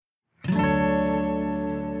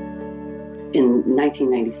In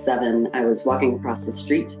 1997, I was walking across the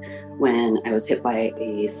street when I was hit by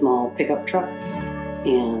a small pickup truck,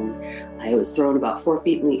 and I was thrown about 4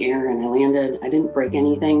 feet in the air and I landed. I didn't break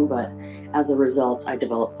anything, but as a result, I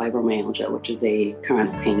developed fibromyalgia, which is a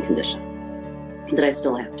chronic pain condition that I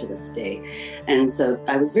still have to this day. And so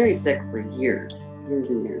I was very sick for years and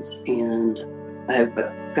years. And I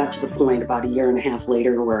got to the point about a year and a half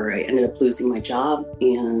later where I ended up losing my job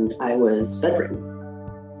and I was bedridden.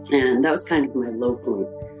 And that was kind of my low point.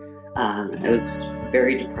 I was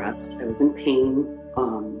very depressed. I was in pain,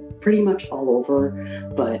 pretty much all over,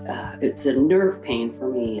 but it's a nerve pain for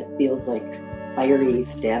me. It feels like fiery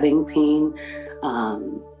stabbing pain.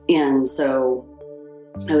 And so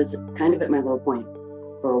I was kind of at my low point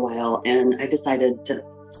for a while, and I decided to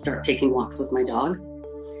start taking walks with my dog.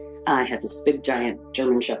 I had this big giant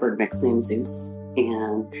German Shepherd mix named Zeus,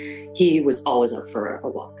 and he was always up for a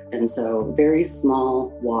walk. And so very small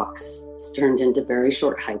walks turned into very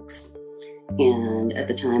short hikes. And at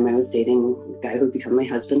the time I was dating a guy who would become my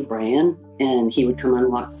husband, Brian, and he would come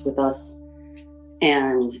on walks with us.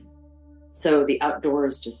 And so the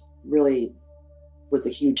outdoors just really was a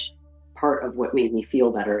huge part of what made me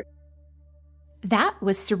feel better. That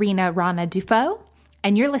was Serena Rana Dufault,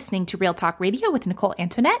 and you're listening to Real Talk Radio with Nicole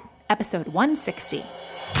Antoinette, episode 160.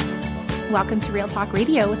 Welcome to Real Talk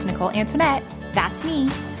Radio with Nicole Antoinette. That's me,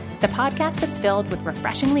 the podcast that's filled with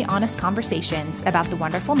refreshingly honest conversations about the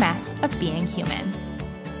wonderful mess of being human.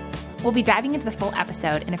 We'll be diving into the full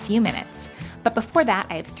episode in a few minutes, but before that,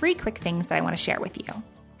 I have 3 quick things that I want to share with you.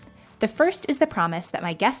 The first is the promise that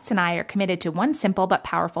my guests and I are committed to one simple but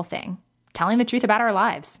powerful thing: telling the truth about our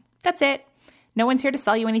lives. That's it. No one's here to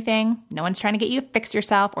sell you anything. No one's trying to get you to fix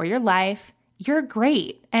yourself or your life. You're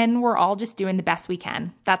great, and we're all just doing the best we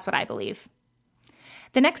can. That's what I believe.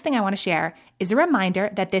 The next thing I want to share is a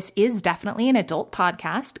reminder that this is definitely an adult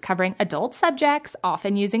podcast covering adult subjects,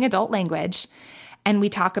 often using adult language. And we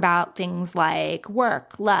talk about things like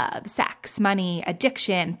work, love, sex, money,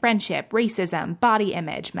 addiction, friendship, racism, body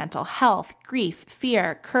image, mental health, grief,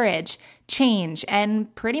 fear, courage, change,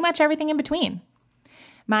 and pretty much everything in between.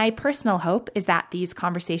 My personal hope is that these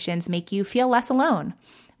conversations make you feel less alone,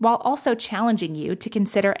 while also challenging you to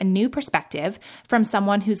consider a new perspective from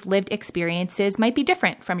someone whose lived experiences might be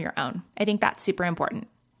different from your own. I think that's super important.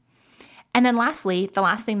 And then lastly, the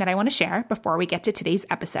last thing that I want to share before we get to today's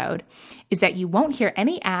episode is that you won't hear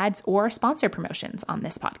any ads or sponsor promotions on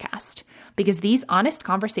this podcast, because these honest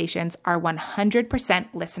conversations are 100%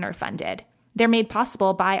 listener funded. They're made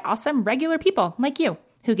possible by awesome regular people like you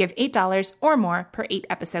who give $8 or more per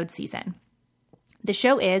 8-episode season. The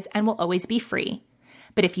show is and will always be free.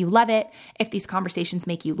 But if you love it, if these conversations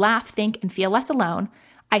make you laugh, think, and feel less alone,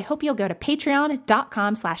 I hope you'll go to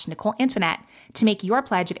patreon.com/Nicole Antoinette to make your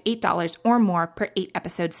pledge of $8 or more per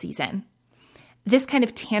 8-episode season. This kind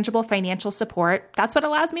of tangible financial support, that's what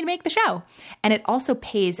allows me to make the show. And it also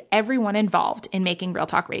pays everyone involved in making Real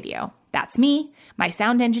Talk Radio. That's me, my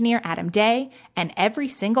sound engineer, Adam Day, and every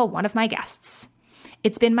single one of my guests.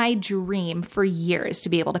 It's been my dream for years to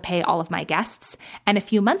be able to pay all of my guests, and a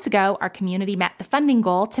few months ago, our community met the funding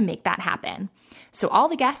goal to make that happen. So all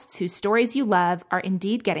the guests whose stories you love are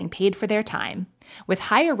indeed getting paid for their time, with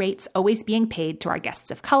higher rates always being paid to our guests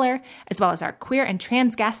of color, as well as our queer and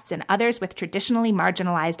trans guests and others with traditionally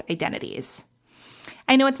marginalized identities.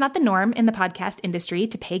 I know it's not the norm in the podcast industry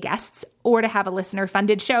to pay guests or to have a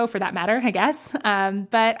listener-funded show for that matter, I guess.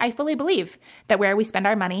 But I fully believe that where we spend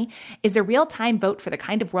our money is a real-time vote for the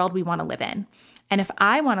kind of world we want to live in. And if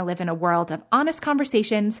I want to live in a world of honest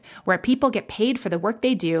conversations where people get paid for the work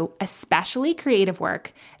they do, especially creative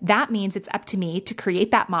work, that means it's up to me to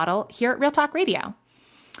create that model here at Real Talk Radio.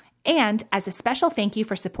 And as a special thank you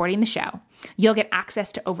for supporting the show, you'll get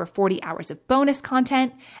access to over 40 hours of bonus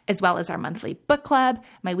content, as well as our monthly book club,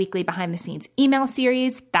 my weekly behind-the-scenes email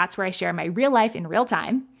series. That's where I share my real life in real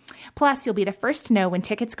time. Plus, you'll be the first to know when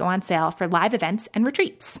tickets go on sale for live events and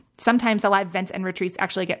retreats. Sometimes the live events and retreats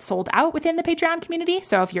actually get sold out within the Patreon community,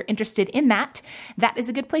 so if you're interested in that, that is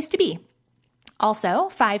a good place to be. Also,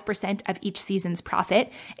 5% of each season's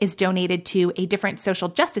profit is donated to a different social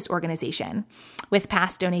justice organization, with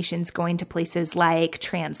past donations going to places like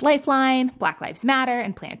Trans Lifeline, Black Lives Matter,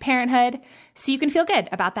 and Planned Parenthood, so you can feel good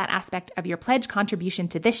about that aspect of your pledge contribution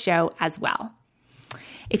to this show as well.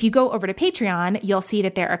 If you go over to Patreon, you'll see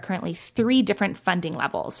that there are currently 3 different funding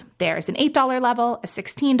levels. There's an $8 level, a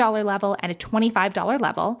 $16 level, and a $25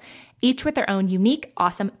 level, each with their own unique,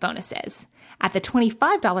 awesome bonuses. At the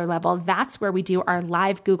 $25 level, that's where we do our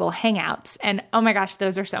live Google Hangouts. And oh my gosh,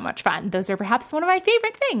 those are so much fun. Those are perhaps one of my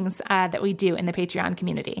favorite things that we do in the Patreon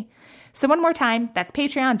community. So one more time, that's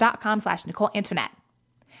patreon.com/Nicole Antoinette.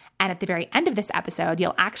 And at the very end of this episode,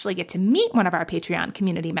 you'll actually get to meet one of our Patreon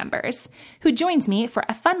community members who joins me for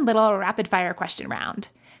a fun little rapid fire question round.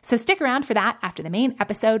 So stick around for that after the main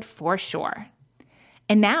episode for sure.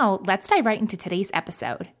 And now let's dive right into today's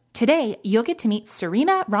episode. Today, you'll get to meet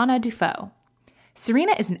Serena Rana Dufault.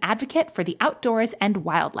 Serena is an advocate for the outdoors and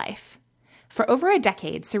wildlife. For over a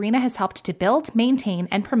decade, Serena has helped to build, maintain,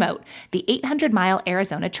 and promote the 800-mile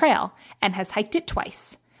Arizona Trail and has hiked it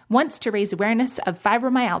twice. Once to raise awareness of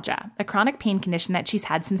fibromyalgia, a chronic pain condition that she's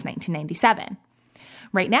had since 1997.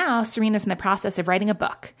 Right now, Serena's in the process of writing a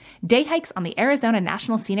book, Day Hikes on the Arizona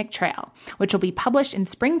National Scenic Trail, which will be published in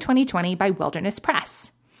spring 2020 by Wilderness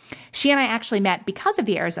Press. She and I actually met because of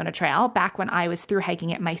the Arizona Trail back when I was through hiking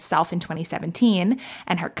it myself in 2017,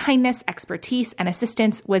 and her kindness, expertise, and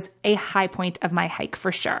assistance was a high point of my hike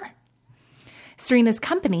for sure. Serena's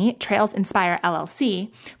company, Trails Inspire LLC,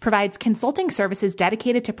 provides consulting services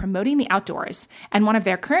dedicated to promoting the outdoors, and one of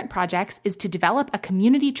their current projects is to develop a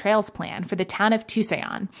community trails plan for the town of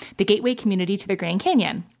Tusayan, the gateway community to the Grand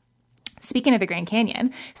Canyon. Speaking of the Grand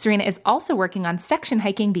Canyon, Serena is also working on section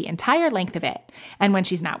hiking the entire length of it. And when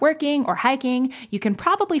she's not working or hiking, you can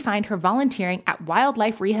probably find her volunteering at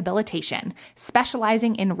Wildlife Rehabilitation,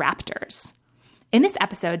 specializing in raptors. In this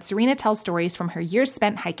episode, Serena tells stories from her years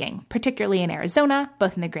spent hiking, particularly in Arizona,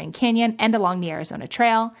 both in the Grand Canyon and along the Arizona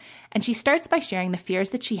Trail. And she starts by sharing the fears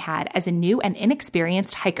that she had as a new and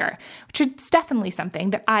inexperienced hiker, which is definitely something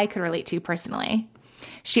that I could relate to personally.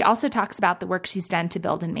 She also talks about the work she's done to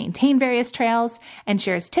build and maintain various trails and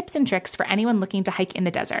shares tips and tricks for anyone looking to hike in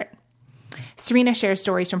the desert. Serena shares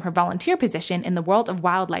stories from her volunteer position in the world of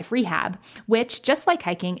wildlife rehab, which, just like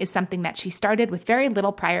hiking, is something that she started with very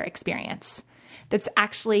little prior experience. That's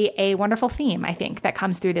actually a wonderful theme, I think, that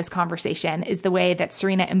comes through this conversation, is the way that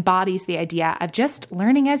Serena embodies the idea of just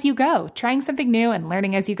learning as you go, trying something new and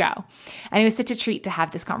learning as you go. And it was such a treat to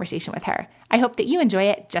have this conversation with her. I hope that you enjoy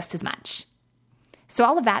it just as much. So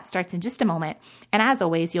all of that starts in just a moment, and as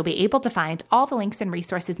always, you'll be able to find all the links and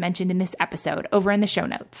resources mentioned in this episode over in the show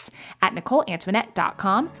notes at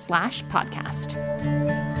NicoleAntoinette.com/podcast.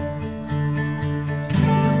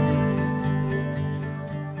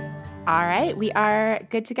 All right, we are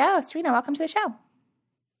good to go. Serena, welcome to the show.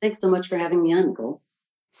 Thanks so much for having me on, Nicole.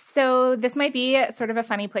 So this might be sort of a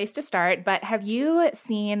funny place to start, but have you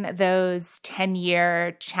seen those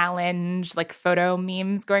 10-year challenge photo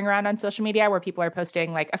memes going around on social media where people are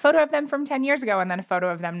posting a photo of them from 10 years ago and then a photo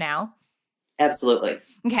of them now? Absolutely.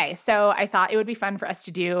 Okay, so I thought it would be fun for us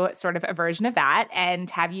to do sort of a version of that and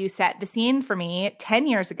have you set the scene for me 10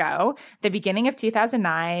 years ago, the beginning of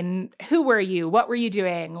 2009. Who were you? What were you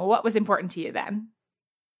doing? What was important to you then?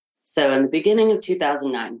 So in the beginning of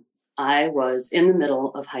 2009, I was in the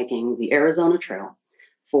middle of hiking the Arizona Trail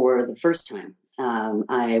for the first time.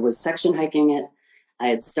 I was section hiking it. I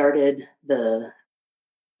had started the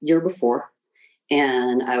year before,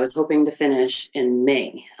 and I was hoping to finish in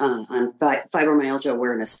May on Fibromyalgia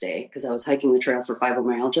Awareness Day, because I was hiking the trail for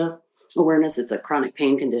fibromyalgia awareness. It's a chronic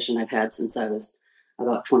pain condition I've had since I was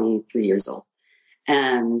about 23 years old.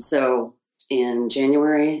 And so in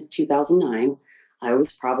January 2009, I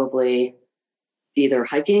was probably either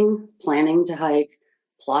hiking, planning to hike,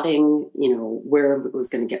 plotting, where I was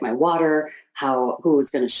going to get my water, who was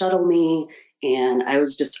going to shuttle me. And I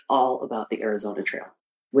was just all about the Arizona Trail,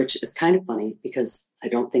 which is kind of funny because I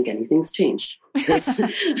don't think anything's changed. Because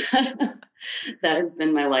that has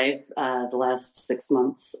been my life. The last 6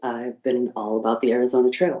 months, I've been all about the Arizona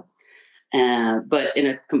Trail. But in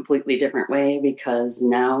a completely different way, because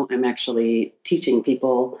now I'm actually teaching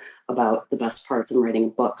people about the best parts and writing a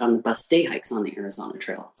book on the best day hikes on the Arizona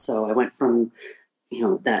Trail. So I went from,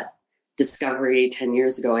 that discovery 10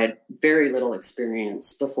 years ago. I had very little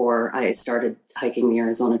experience before I started hiking the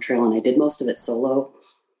Arizona Trail, and I did most of it solo.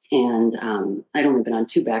 And I'd only been on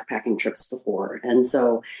 2 backpacking trips before. And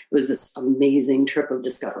so it was this amazing trip of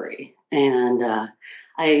discovery. And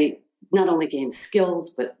I not only gained skills,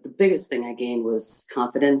 but the biggest thing I gained was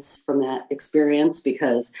confidence from that experience,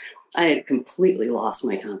 because I had completely lost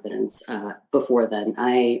my confidence before then.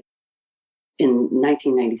 In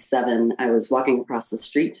 1997, I was walking across the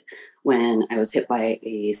street when I was hit by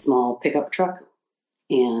a small pickup truck,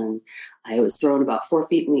 and I was thrown about 4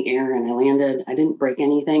 feet in the air and I landed. I didn't break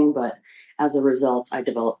anything, but as a result, I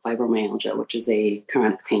developed fibromyalgia, which is a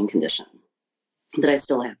chronic pain condition that I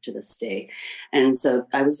still have to this day. And so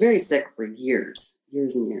I was very sick for years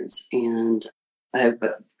and years. And I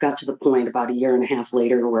got to the point about a year and a half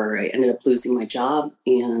later where I ended up losing my job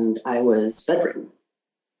and I was bedridden.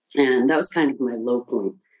 And that was kind of my low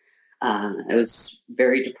point. I was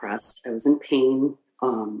very depressed. I was in pain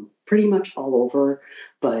pretty much all over,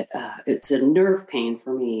 but it's a nerve pain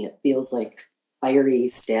for me. It feels like fiery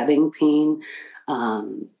stabbing pain.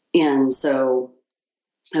 And so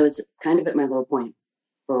I was kind of at my low point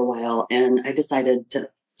for a while, and I decided to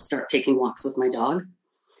start taking walks with my dog.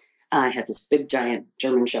 I had this big giant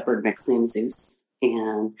German Shepherd mix named Zeus,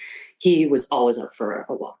 and he was always up for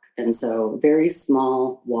a walk. And so very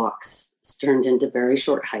small walks turned into very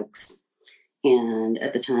short hikes. And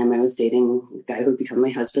at the time I was dating a guy who would become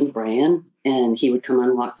my husband, Brian, and he would come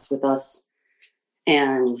on walks with us.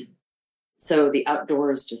 And so the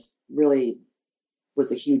outdoors just really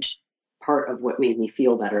was a huge part of what made me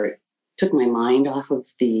feel better. It took my mind off of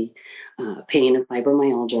the pain of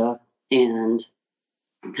fibromyalgia and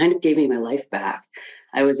kind of gave me my life back.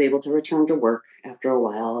 I was able to return to work after a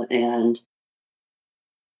while, and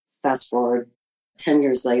fast forward 10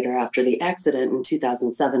 years later, after the accident in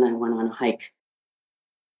 2007, I went on a hike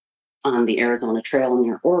on the Arizona Trail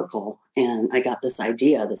near Oracle, and I got this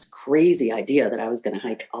crazy idea that I was going to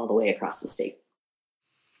hike all the way across the state.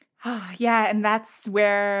 Oh, yeah. And that's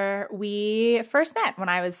where we first met, when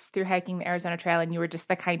I was through hiking the Arizona Trail, and you were just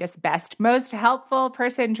the kindest, best, most helpful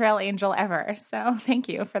person, trail angel ever. So thank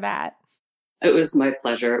you for that. It was my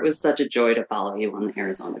pleasure. It was such a joy to follow you on the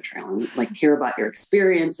Arizona Trail and like hear about your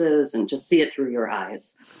experiences and just see it through your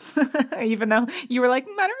eyes. Even though you were like, I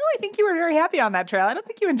don't really think you were very happy on that trail. I don't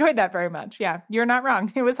think you enjoyed that very much. Yeah, you're not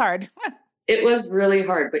wrong. It was hard. It was really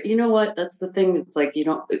hard, but you know what? That's the thing. It's like you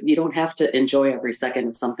don't have to enjoy every second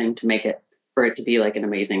of something to make it for it to be like an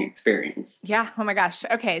amazing experience. Yeah. Oh my gosh.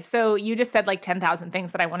 Okay. So you just said like 10,000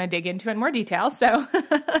 things that I want to dig into in more detail. So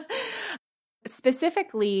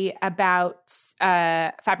specifically about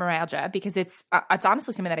fibromyalgia, because it's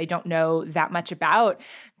honestly something that I don't know that much about.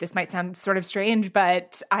 This might sound sort of strange,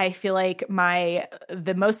 but I feel like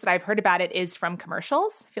the most that I've heard about it is from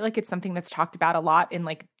commercials. I feel like it's something that's talked about a lot in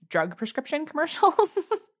like drug prescription commercials.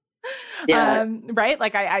 Yeah. Right?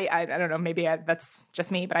 Like I don't know, maybe that's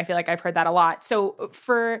just me, but I feel like I've heard that a lot. So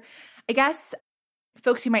for, I guess,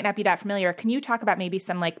 folks who might not be that familiar, can you talk about maybe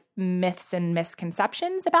some like myths and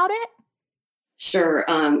misconceptions about it? Sure.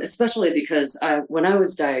 Especially because when I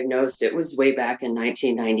was diagnosed, it was way back in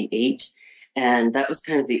 1998. And that was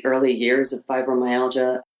kind of the early years of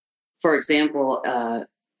fibromyalgia. For example,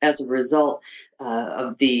 as a result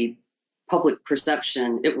of the public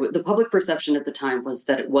perception, the public perception at the time was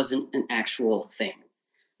that it wasn't an actual thing,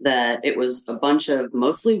 that it was a bunch of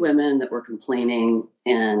mostly women that were complaining,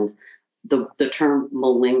 and the term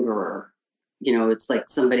malingerer, it's like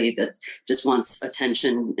somebody that just wants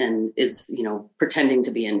attention and is, pretending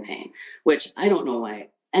to be in pain, which I don't know why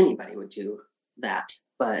anybody would do that.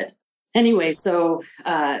 But anyway, so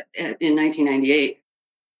in 1998,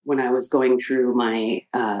 when I was going through my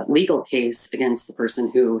legal case against the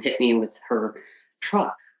person who hit me with her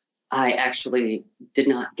truck, I actually did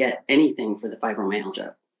not get anything for the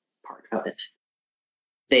fibromyalgia part of it.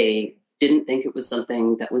 They didn't think it was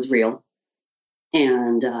something that was real.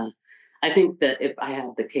 And I think that if I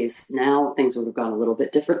had the case now, things would have gone a little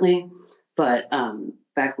bit differently. But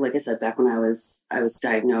back, like I said, back when I was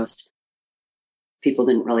diagnosed, people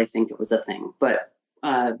didn't really think it was a thing. But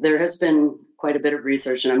there has been quite a bit of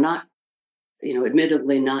research, and I'm not,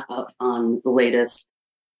 admittedly not up on the latest,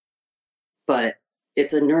 but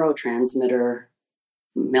it's a neurotransmitter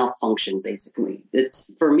malfunction, basically.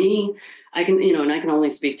 It's, for me, I can, and I can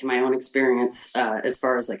only speak to my own experience as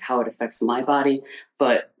far as like how it affects my body.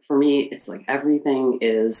 But for me, it's like everything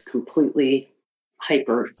is completely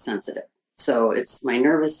hypersensitive. So it's my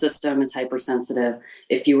nervous system is hypersensitive.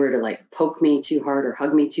 If you were to like poke me too hard or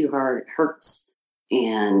hug me too hard, it hurts.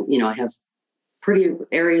 And, I have pretty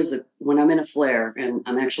areas of, when I'm in a flare, and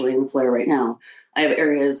I'm actually in a flare right now, I have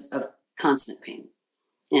areas of constant pain.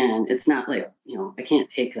 And it's not like, I can't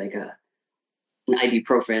take like an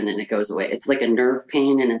ibuprofen and it goes away. It's like a nerve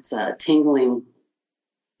pain, and it's a tingling,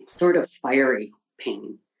 sort of fiery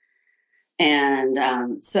pain.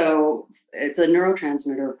 And so it's a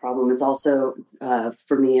neurotransmitter problem. It's also,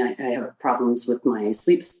 for me, I have problems with my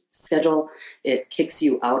sleep schedule. It kicks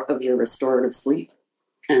you out of your restorative sleep.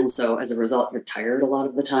 And so as a result, you're tired a lot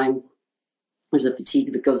of the time. There's a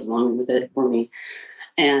fatigue that goes along with it for me.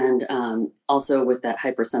 And also with that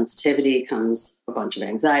hypersensitivity comes a bunch of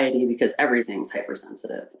anxiety, because everything's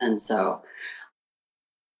hypersensitive. And so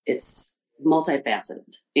it's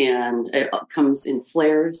multifaceted, and it comes in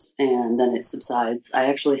flares and then it subsides. I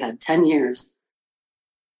actually had 10 years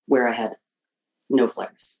where I had no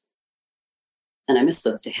flares, and I miss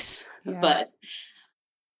those days. Yeah. But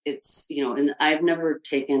it's, and I've never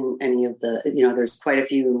taken any of the, there's quite a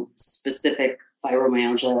few specific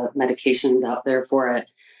fibromyalgia medications out there for it.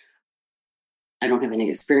 I don't have any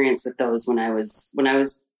experience with those. When I was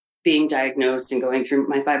being diagnosed and going through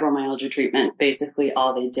my fibromyalgia treatment, basically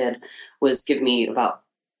all they did was give me about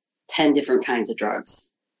 10 different kinds of drugs,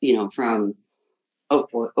 from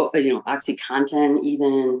OxyContin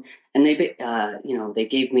even. And they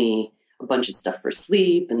gave me a bunch of stuff for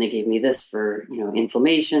sleep, and they gave me this for,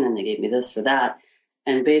 inflammation, and they gave me this for that.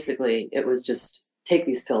 And basically it was just take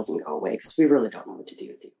these pills and go away, because we really don't know what to do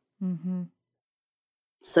with you. Mm-hmm.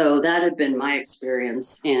 So that had been my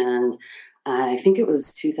experience. And I think it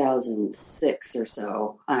was 2006 or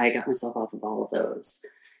so, I got myself off of all of those.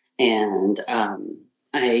 And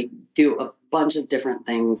I do a bunch of different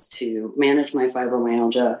things to manage my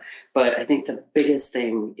fibromyalgia, but I think the biggest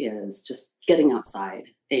thing is just getting outside.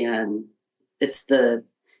 And it's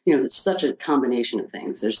it's such a combination of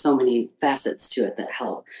things. There's so many facets to it that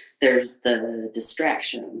help. There's the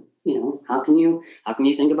distraction. How can you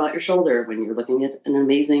think about your shoulder when you're looking at an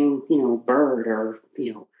amazing, bird or,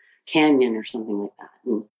 canyon or something like that?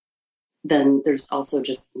 And then there's also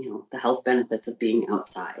just, the health benefits of being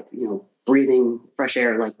outside, breathing fresh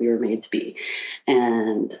air like we were made to be.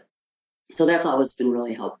 And so that's always been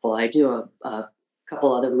really helpful. I do a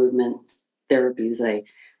couple other movement therapies.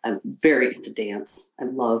 I'm very into dance. I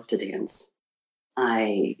love to dance.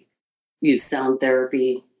 I use sound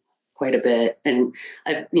therapy quite a bit. And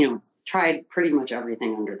I've, tried pretty much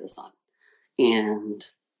everything under the sun, and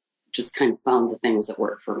just kind of found the things that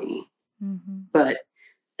work for me. Mm-hmm. But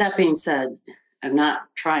that being said, I'm not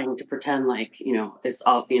trying to pretend like, it's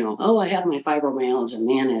all, I have my fibromyalgia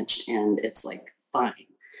managed and it's like fine.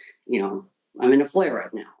 I'm in a flare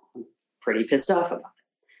right now. I'm pretty pissed off about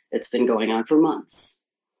it. It's been going on for months.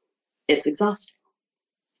 It's exhausting.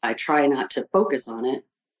 I try not to focus on it,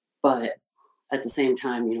 but at the same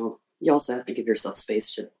time, you also have to give yourself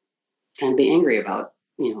space to kind of be angry about,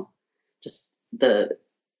 just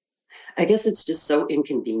I guess it's just so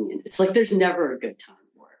inconvenient. It's like there's never a good time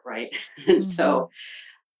for it, right? And mm-hmm.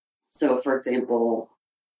 so for example,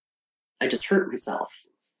 I just hurt myself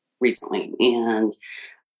recently, and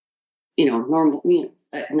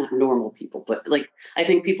not normal people, but like I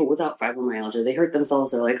think people without fibromyalgia, they hurt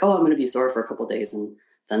themselves. They're like, oh, I'm going to be sore for a couple of days, and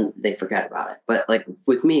then they forget about it. But like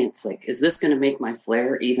with me, it's like, is this going to make my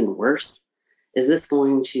flare even worse? Is this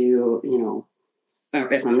going to,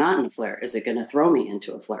 or if I'm not in a flare, is it going to throw me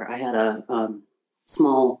into a flare? I had a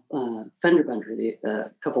small fender bender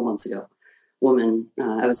a couple months ago.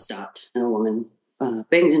 I was stopped, and a woman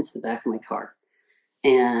banged into the back of my car,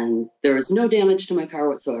 and there was no damage to my car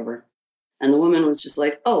whatsoever. And the woman was just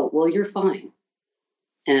like, oh, well, you're fine.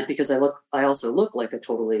 And because I also look like a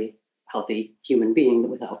totally healthy human being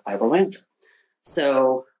without fibromyalgia.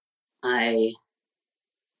 So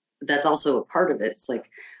that's also a part of it. It's like,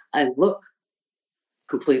 I look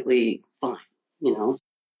completely fine. You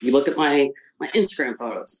look at my Instagram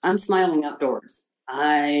photos, I'm smiling outdoors.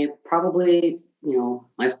 I probably,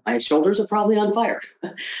 my shoulders are probably on fire.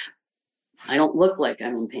 I don't look like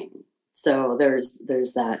I'm in pain. So there's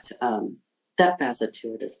that facet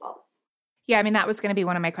to it as well. Yeah, I mean, that was going to be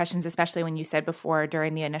one of my questions, especially when you said before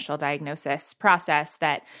during the initial diagnosis process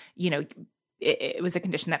that, it was a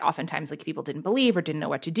condition that oftentimes like people didn't believe or didn't know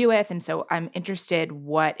what to do with. And so I'm interested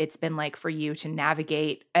what it's been like for you to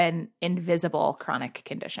navigate an invisible chronic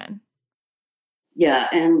condition. Yeah.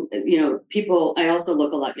 And, I also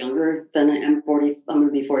look a lot younger than I am. 40. I'm going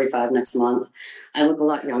to be 45 next month. I look a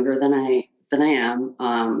lot younger than I am.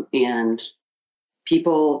 And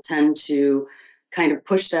people tend to kind of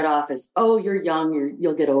push that off as, oh, you're young,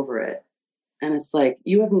 you'll get over it. And it's like,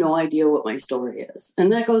 you have no idea what my story is.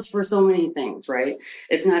 And that goes for so many things, right?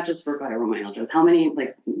 It's not just for fibromyalgia. How many,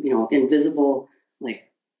 invisible,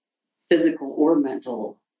 physical or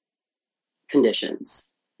mental conditions,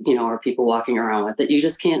 are people walking around with that you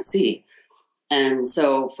just can't see? And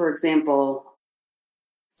so, for example,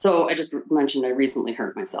 I just mentioned I recently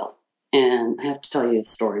hurt myself. And I have to tell you the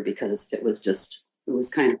story because it was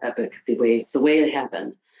kind of epic the way it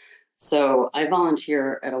happened. So I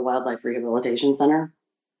volunteer at a wildlife rehabilitation center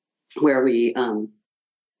where we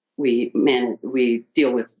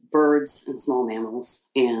deal with birds and small mammals,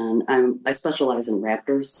 and I specialize in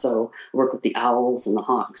raptors. So I work with the owls and the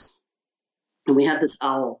hawks. And we had this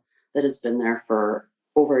owl that has been there for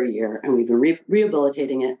over a year, and we've been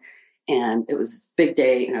rehabilitating it. And it was a big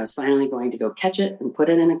day, and I was finally going to go catch it and put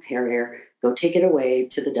it in a carrier, go take it away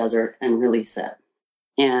to the desert and release it.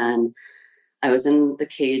 And I was in the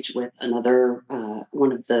cage with another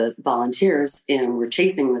one of the volunteers, and we're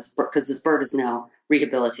chasing this bird because this bird is now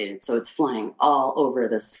rehabilitated. So it's flying all over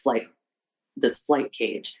this flight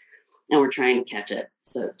cage, and we're trying to catch it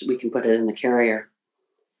so we can put it in the carrier.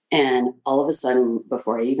 And all of a sudden,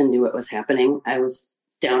 before I even knew what was happening, I was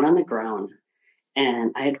down on the ground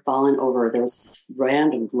and I had fallen over. There was this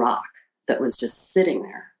random rock that was just sitting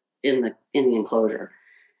there in the enclosure.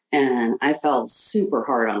 And I fell super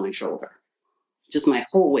hard on my shoulder, just my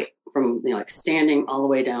whole weight from like standing all the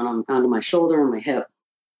way down onto my shoulder and my hip.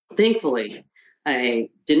 Thankfully, I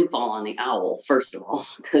didn't fall on the owl, first of all,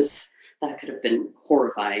 because that could have been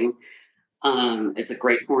horrifying. It's a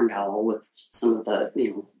great horned owl with some of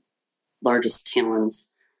the largest talons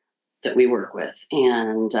that we work with,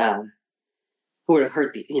 and who would have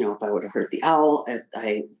hurt if I would have hurt the owl.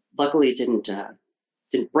 I luckily didn't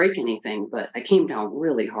break anything, but I came down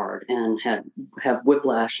really hard and have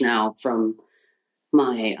whiplash now from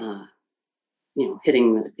my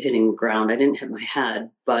hitting the ground. I didn't hit my head,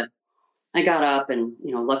 but I got up and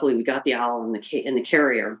luckily we got the owl in the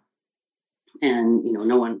carrier, and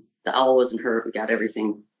the owl wasn't hurt. We got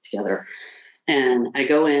everything together, and I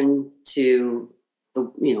go in to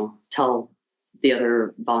tell the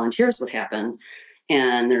other volunteers what happened,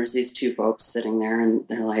 and there's these two folks sitting there, and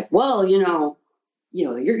they're like, well, you're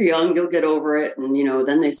young, you'll get over it. And,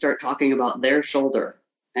 then they start talking about their shoulder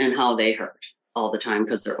and how they hurt all the time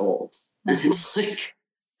because they're old. And it's like,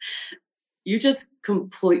 you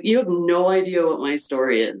have no idea what my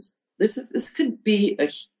story is. This could be a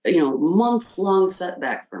months long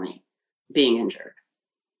setback for me being injured.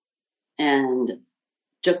 And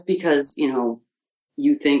just because,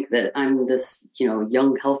 you think that I'm this,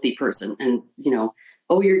 young, healthy person and,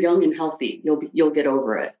 oh, you're young and healthy, you'll get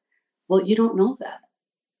over it. Well, you don't know that,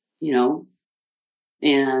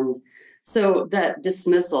 and so that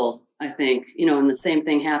dismissal, I think, and the same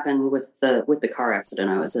thing happened with the car accident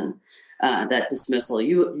I was in, that dismissal,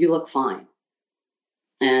 you look fine.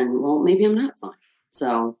 And well, maybe I'm not fine.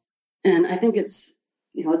 So, and I think it's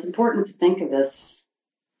important to think of this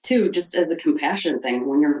too, just as a compassion thing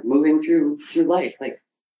when you're moving through life. Like,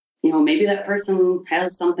 maybe that person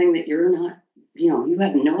has something that you're not, you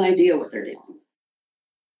have no idea what they're dealing with.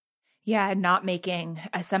 Yeah, not making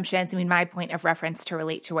assumptions. I mean, my point of reference to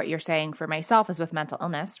relate to what you're saying for myself is with mental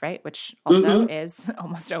illness, right? Which also is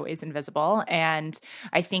almost always invisible. And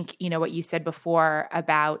I think, what you said before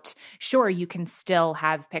about, sure, you can still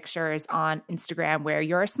have pictures on Instagram where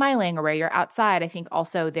you're smiling or where you're outside. I think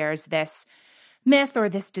also there's this myth or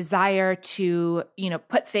this desire to,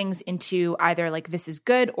 put things into either like this is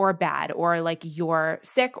good or bad, or like you're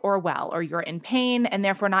sick or well, or you're in pain and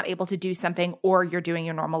therefore not able to do something, or you're doing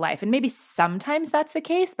your normal life. And maybe sometimes that's the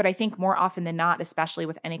case, but I think more often than not, especially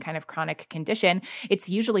with any kind of chronic condition, it's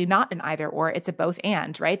usually not an either or, it's a both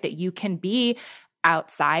and, right? That you can be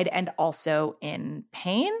outside and also in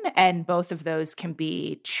pain. And both of those can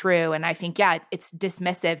be true. And I think, it's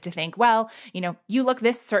dismissive to think, well, you look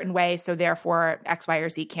this certain way, so therefore X, Y, or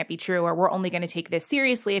Z can't be true, or we're only going to take this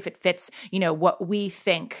seriously if it fits, what we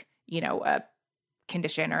think, a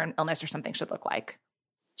condition or an illness or something should look like.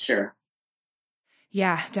 Sure.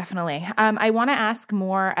 Yeah, definitely. I want to ask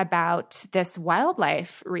more about this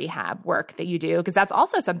wildlife rehab work that you do, because that's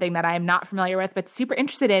also something that I'm not familiar with, but super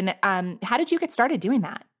interested in. How did you get started doing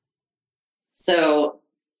that? So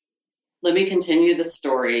let me continue the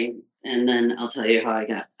story, and then I'll tell you how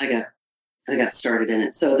I got started in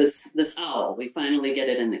it. So this owl, we finally get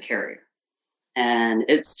it in the carrier, and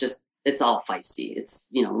it's all feisty. It's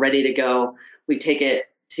ready to go. We take it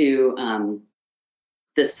to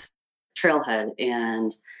this trailhead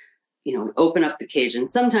and open up the cage, and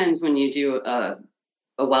sometimes when you do a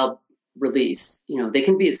wild release, they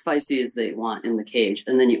can be as feisty as they want in the cage,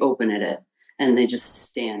 and then you open it and they just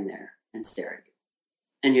stand there and stare at you,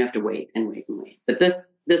 and you have to wait and wait and wait. But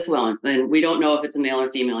this one, and we don't know if it's a male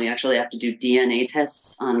or female. You actually have to do DNA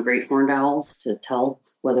tests on great horned owls to tell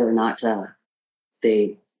whether or not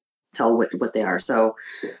they tell what they are. So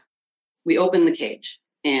we open the cage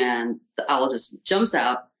and the owl just jumps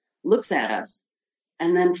out, looks at us,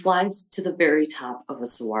 and then flies to the very top of a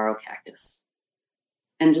saguaro cactus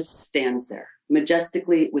and just stands there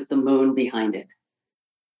majestically with the moon behind it.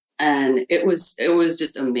 And it was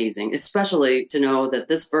just amazing, especially to know that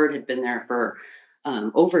this bird had been there for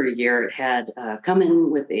over a year. It had come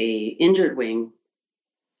in with a injured wing,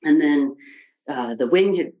 and then the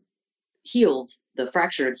wing had healed, the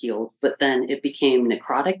fracture had healed, but then it became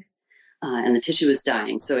necrotic and the tissue was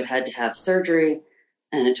dying. So it had to have surgery.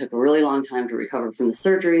 And it took a really long time to recover from the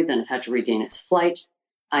surgery. Then it had to regain its flight.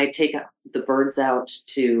 I take the birds out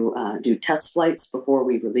to do test flights before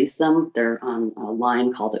we release them. They're on a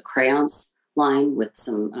line called a crayons line with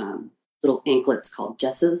some little anklets called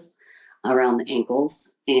jesses around the ankles.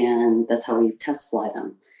 And that's how we test fly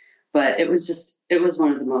them. But it was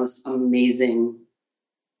one of the most amazing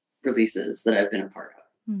releases that I've been a part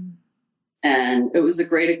of. And it was a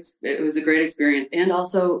great experience, and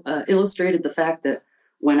also illustrated the fact that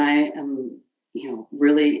when I am,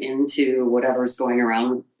 really into whatever's going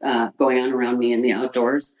on around me in the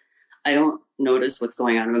outdoors, I don't notice what's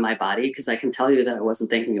going on in my body, because I can tell you that I wasn't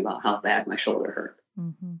thinking about how bad my shoulder hurt.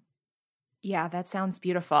 Mm-hmm. Yeah, that sounds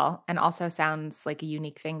beautiful, and also sounds like a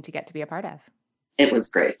unique thing to get to be a part of. It was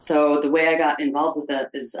great. So the way I got involved with that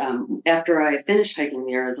is after I finished hiking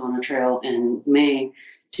the Arizona Trail in May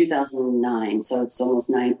 2009, so it's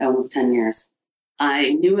almost 10 years,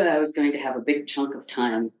 I knew that I was going to have a big chunk of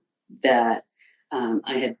time that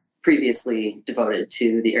I had previously devoted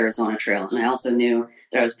to the Arizona Trail. And I also knew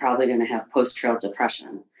that I was probably going to have post-trail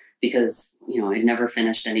depression, because, I'd never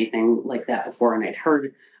finished anything like that before. And I'd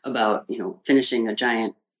heard about, finishing a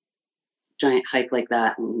giant hike like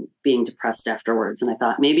that and being depressed afterwards. And I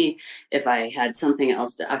thought maybe if I had something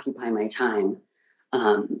else to occupy my time,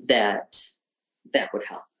 that would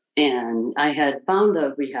help. And I had found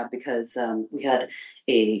the rehab because we had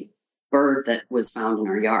a bird that was found in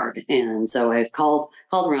our yard. And so I called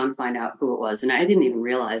around to find out who it was. And I didn't even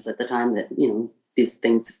realize at the time that, these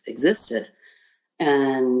things existed,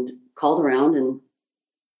 and called around, and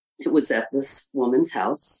it was at this woman's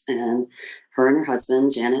house, and her and her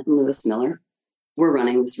husband, Janet and Lewis Miller, were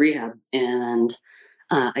running this rehab. And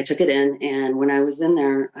I took it in, and when I was in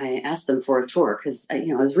there, I asked them for a tour, because I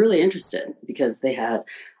was really interested, because they had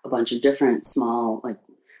a bunch of different small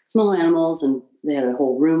animals, and they had a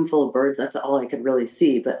whole room full of birds. That's all I could really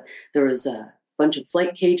see, but there was a bunch of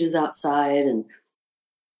flight cages outside, and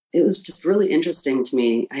it was just really interesting to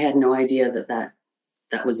me. I had no idea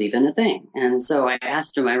that was even a thing. And so I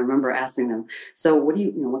asked them, I remember asking them, so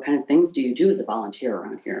what kind of things do you do as a volunteer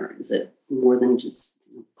around here? Is it more than just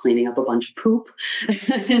cleaning up a bunch of poop?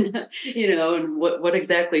 and what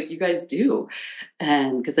exactly do you guys do?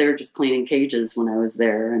 And because they were just cleaning cages when I was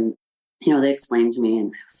there, and, they explained to me, and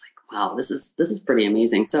I was like, wow, this is pretty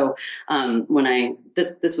amazing. So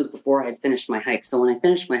this was before I had finished my hike. So when I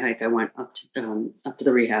finished my hike, I went up to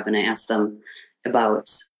the rehab, and I asked them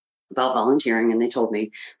about volunteering, and they told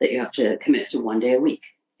me that you have to commit to 1 day a week.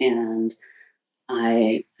 And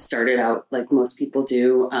I started out like most people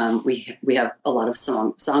do. We have a lot of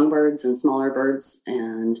songbirds and smaller birds,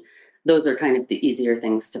 and those are kind of the easier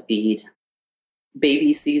things to feed.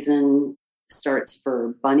 Baby season starts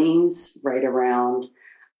for bunnies right around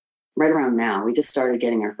now. We just started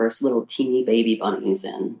getting our first little teeny baby bunnies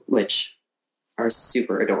in, which are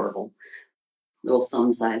super adorable, little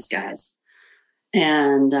thumb-sized guys.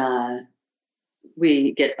 And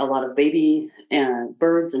we get a lot of baby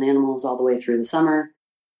birds and animals all the way through the summer,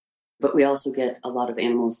 but we also get a lot of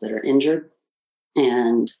animals that are injured.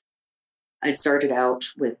 And I started out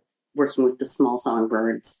with working with the small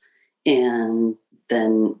songbirds, and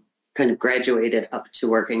then kind of graduated up to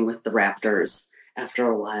working with the raptors after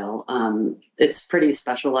a while. It's pretty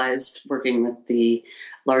specialized working with the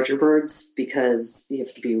larger birds, because you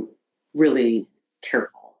have to be really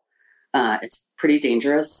careful. It's pretty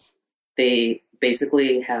dangerous. They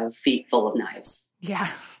basically have feet full of knives. Yeah.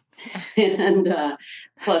 And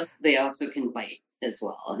plus they also can bite as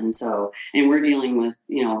well. And we're dealing with,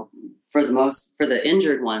 for the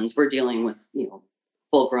injured ones, we're dealing with,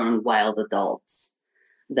 full grown wild adults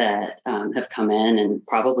that have come in and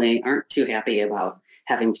probably aren't too happy about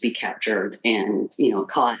having to be captured and,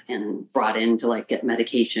 caught and brought in to like get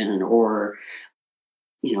medication, or,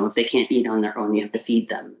 if they can't eat on their own, you have to feed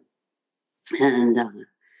them. And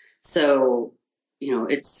so,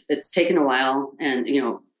 it's taken a while, and,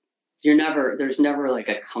 there's never like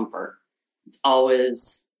a comfort. It's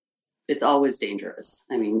always dangerous.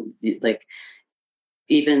 I mean, like,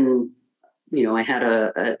 even, I had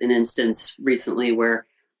an instance recently where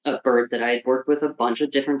a bird that I had worked with a bunch of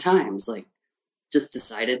different times, like, just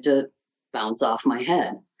decided to bounce off my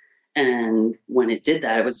head. And when it did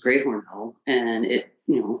that, it was great horned owl, and it,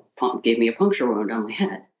 gave me a puncture wound on my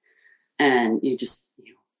head. And you just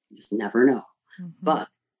never know. Mm-hmm. But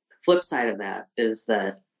the flip side of that is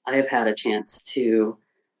that I have had a chance to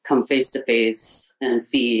come face to face and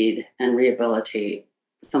feed and rehabilitate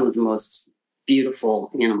some of the most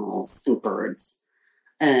beautiful animals and birds.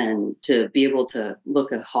 And to be able to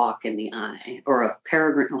look a hawk in the eye, or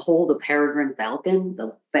hold a peregrine falcon,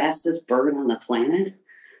 the fastest bird on the planet,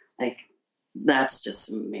 like, that's just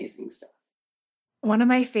some amazing stuff. One of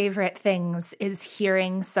my favorite things is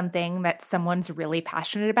hearing something that someone's really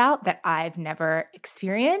passionate about that I've never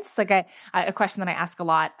experienced. Like a question that I ask a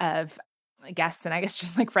lot of guests and I guess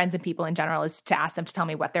just like friends and people in general is to ask them to tell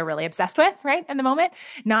me what they're really obsessed with, right? In the moment,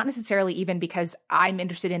 not necessarily even because I'm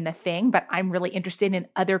interested in the thing, but I'm really interested in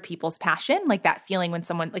other people's passion, like that feeling when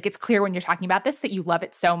someone, like it's clear when you're talking about this that you love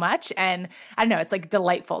it so much. And I don't know, it's like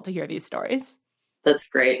delightful to hear these stories. That's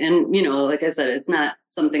great. And, like I said, it's not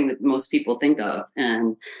something that most people think of.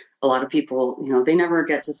 And a lot of people, they never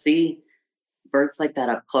get to see birds like that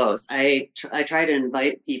up close. I try to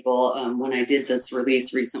invite people. When I did this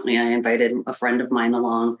release recently, I invited a friend of mine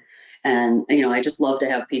along. And, I just love to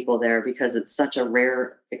have people there because it's such a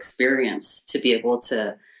rare experience to be able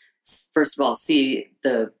to, first of all, see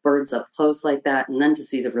the birds up close like that, and then to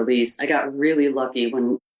see the release. I got really lucky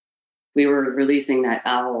when we were releasing that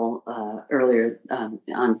owl earlier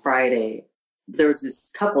on Friday. There was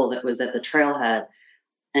this couple that was at the trailhead.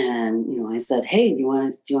 And, I said, hey, do you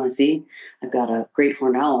want to see? I've got a great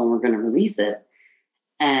horned owl and we're going to release it.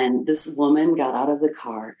 And this woman got out of the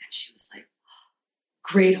car and she was like,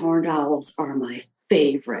 great horned owls are my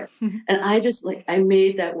favorite. And I just I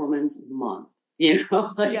made that woman's month,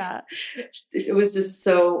 Yeah. It was just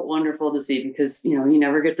so wonderful to see because, you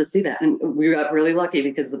never get to see that. And we got really lucky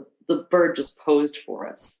because the bird just posed for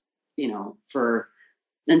us, for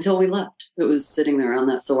until we left. It was sitting there on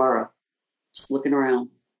that saguaro, just looking around.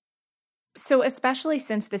 So especially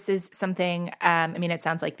since this is something, it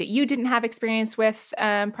sounds like that you didn't have experience with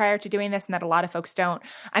prior to doing this and that a lot of folks don't.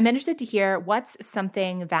 I'm interested to hear what's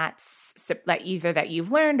something that's that either that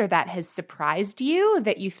you've learned or that has surprised you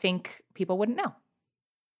that you think people wouldn't know.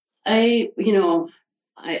 I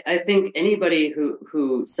think anybody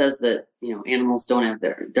who says that, animals don't have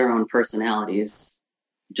their own personalities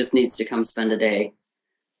just needs to come spend a day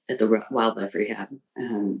at the wildlife rehab.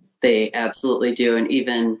 They absolutely do. And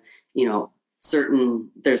even,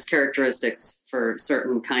 there's characteristics for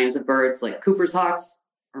certain kinds of birds, like Cooper's hawks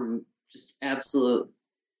are just absolute.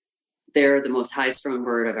 They're the most high-strung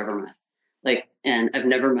bird I've ever met. And I've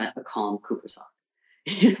never met a calm Cooper's hawk,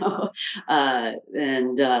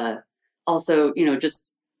 also,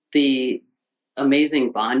 just the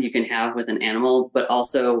amazing bond you can have with an animal, but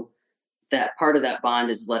also that part of that bond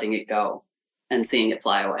is letting it go and seeing it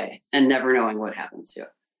fly away and never knowing what happens to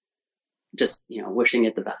it. Just, wishing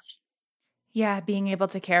it the best. Yeah, being able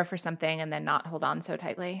to care for something and then not hold on so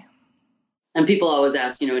tightly. And people always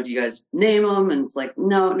ask, do you guys name them? And it's like,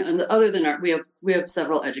 no. And other than we have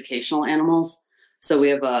several educational animals. So we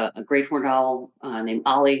have a great horned owl named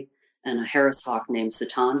Ollie and a Harris hawk named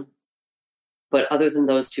Satan. But other than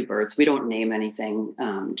those two birds, we don't name anything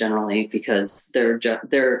generally because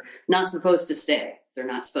they're not supposed to stay. They're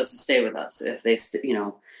not supposed to stay with us. If they,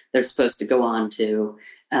 they're supposed to go on to,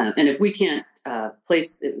 and if we can't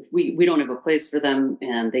we don't have a place for them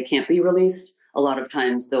and they can't be released, a lot of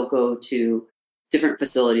times they'll go to different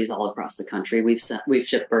facilities all across the country. We've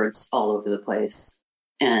shipped birds all over the place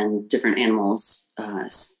and different animals.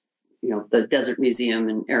 The Desert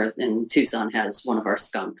Museum in Tucson has one of our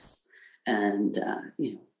skunks. And,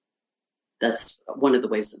 that's one of the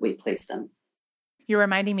ways that we place them. You're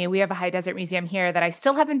reminding me, we have a high desert museum here that I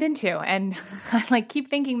still haven't been to. And I keep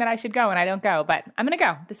thinking that I should go and I don't go, but I'm going to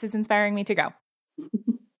go. This is inspiring me to go.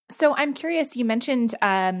 So I'm curious, you mentioned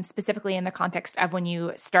specifically in the context of when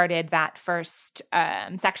you started that first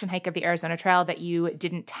section hike of the Arizona Trail that you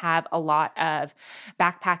didn't have a lot of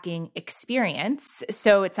backpacking experience.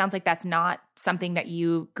 So it sounds like that's not something that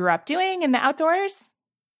you grew up doing in the outdoors?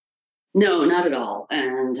 No, not at all.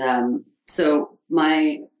 And so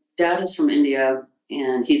my dad is from India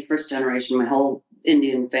and he's first generation. My whole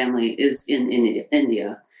Indian family is in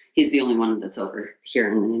India. He's the only one that's over here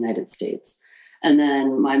in the United States. And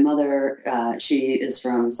then my mother, she is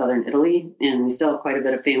from southern Italy, and we still have quite a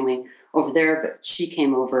bit of family over there, but she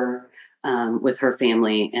came over with her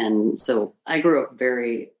family. And so I grew up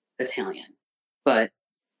very Italian, but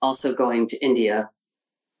also going to India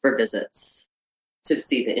for visits to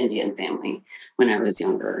see the Indian family when I was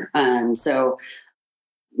younger. And so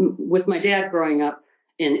with my dad growing up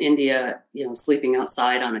in India, sleeping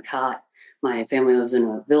outside on a cot, my family lives in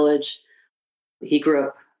a village. He grew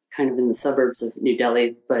up kind of in the suburbs of New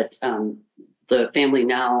Delhi, but the family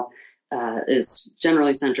now is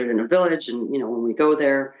generally centered in a village. And, when we go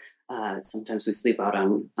there, sometimes we sleep out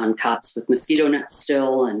on cots with mosquito nets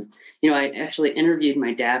still. And, I actually interviewed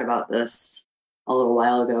my dad about this a little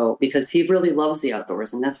while ago because he really loves the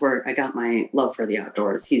outdoors. And that's where I got my love for the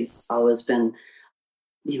outdoors. He's always been,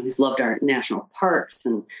 he's loved our national parks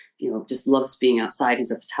and, just loves being outside.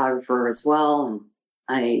 He's a photographer as well. And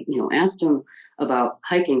I, asked him about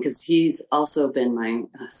hiking because he's also been my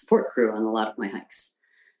support crew on a lot of my hikes.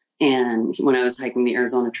 And when I was hiking the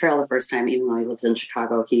Arizona Trail the first time, even though he lives in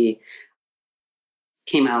Chicago, he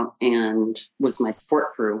came out and was my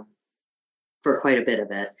support crew for quite a bit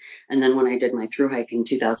of it. And then when I did my through hike in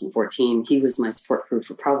 2014, he was my support crew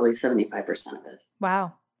for probably 75% of it.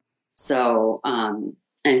 Wow. So, and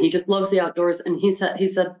he just loves the outdoors. And he said,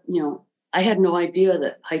 I had no idea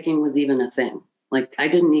that hiking was even a thing. Like, I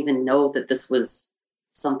didn't even know that this was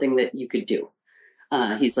something that you could do.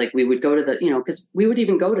 He's like, we would go to because we would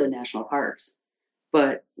even go to national parks,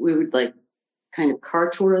 but we would like kind of car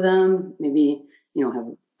tour them, maybe,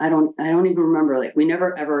 I don't even remember, like, we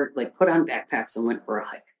never ever like put on backpacks and went for a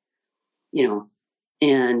hike,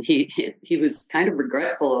 and he was kind of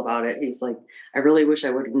regretful about it. He's like, I really wish I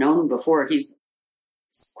would have known before. He's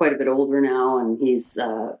quite a bit older now, and he's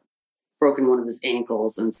broken one of his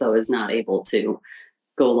ankles, and so is not able to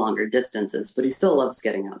go longer distances, but he still loves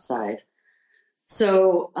getting outside.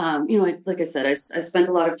 So, like I said, I spent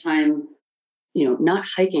a lot of time, not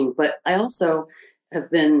hiking, but I also have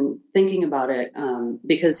been thinking about it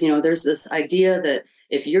because, there's this idea that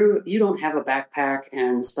if you don't have a backpack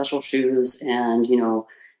and special shoes and,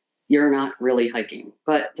 you're not really hiking.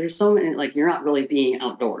 But there's so many, like, you're not really being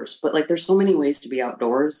outdoors. But like, there's so many ways to be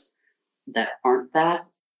outdoors that aren't that.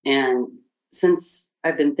 And since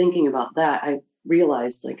I've been thinking about that, I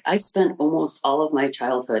realized, like, I spent almost all of my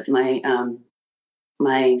childhood,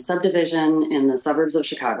 my subdivision in the suburbs of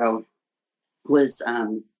Chicago was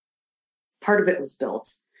part of it was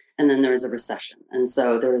built, and then there was a recession. And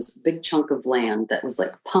so there was a big chunk of land that was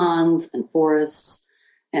like ponds and forests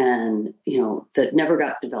and, that never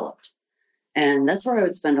got developed. And that's where I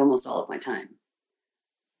would spend almost all of my time.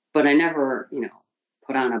 But I never,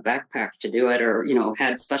 put on a backpack to do it or,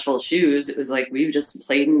 had special shoes. It was like we just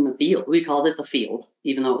played in the field. We called it the field,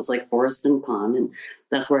 even though it was like forest and pond. And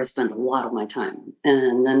that's where I spent a lot of my time.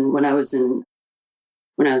 And then when I was in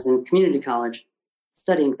community college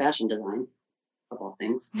studying fashion design, of all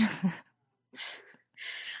things,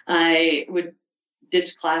 I would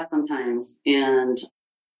ditch class sometimes and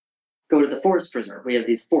go to the forest preserve. We have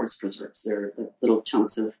these forest preserves. They're the little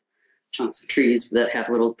chunks of trees that have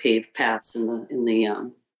little paved paths in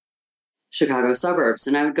the Chicago suburbs.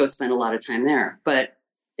 And I would go spend a lot of time there. But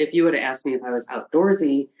if you would have asked me if I was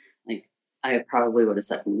outdoorsy, like, I probably would have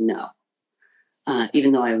said no,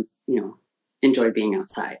 even though I, enjoyed being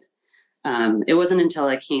outside. It wasn't until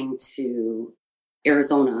I came to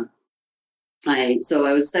Arizona. So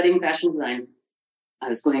I was studying fashion design. I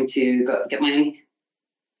was going to go get my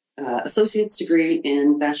associate's degree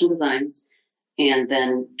in fashion design and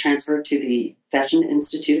then transferred to the Fashion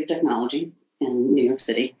Institute of Technology in New York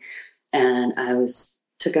City. And I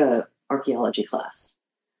took a archaeology class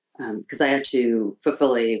because I had to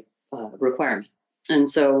fulfill a requirement. And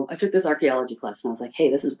so I took this archaeology class and I was like,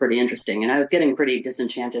 hey, this is pretty interesting. And I was getting pretty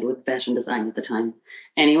disenchanted with fashion design at the time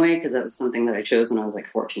anyway, because that was something that I chose when I was like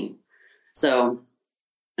 14. So,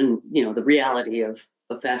 and the reality of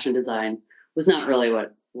fashion design was not really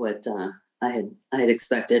what I had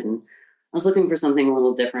expected. And I was looking for something a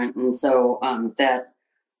little different. And so that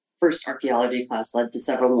first archaeology class led to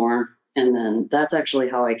several more. And then that's actually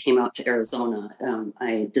how I came out to Arizona.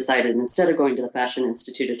 I decided instead of going to the Fashion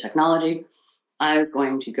Institute of Technology, I was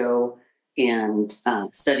going to go and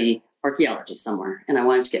study archaeology somewhere. And I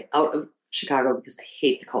wanted to get out of Chicago because I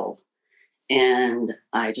hate the cold. And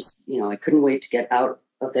I just, I couldn't wait to get out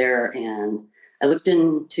of there. And I looked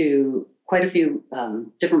into quite a few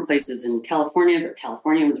different places in California, but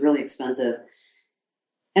California was really expensive.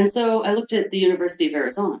 And so I looked at the University of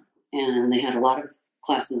Arizona, and they had a lot of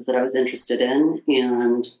classes that I was interested in,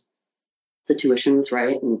 and the tuition was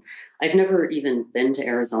right. And I'd never even been to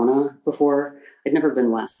Arizona before. I'd never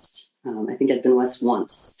been west. I think I'd been west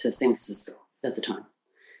once to San Francisco at the time.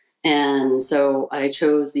 And so I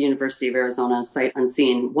chose the University of Arizona sight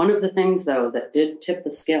unseen. One of the things, though, that did tip the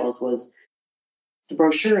scales was the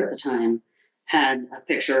brochure at the time had a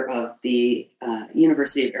picture of the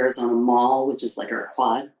University of Arizona Mall, which is like our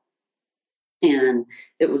quad. And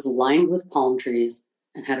it was lined with palm trees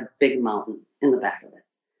and had a big mountain in the back of it.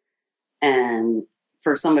 And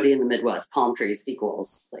for somebody in the Midwest, palm trees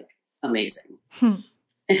equals like amazing.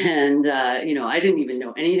 And, I didn't even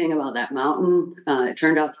know anything about that mountain. It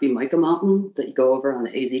turned out to be Mica Mountain that you go over on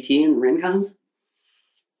the AZT and the Rincons.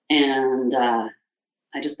 And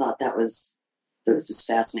I just thought that was just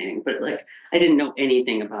fascinating. But like, I didn't know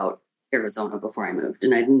anything about Arizona before I moved,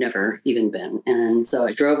 and I'd never even been. And so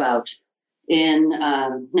I drove out in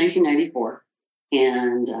 1994,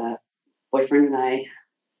 and boyfriend and I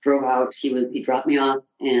drove out. He dropped me off,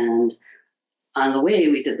 and on the way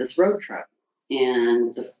we did this road trip.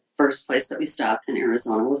 And the first place that we stopped in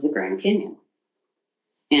Arizona was the Grand Canyon.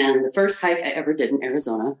 And the first hike I ever did in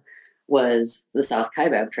Arizona was the Grand Canyon. And I was the South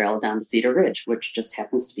Kaibab Trail down to Cedar Ridge, which just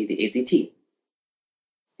happens to be the AZT.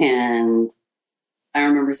 And I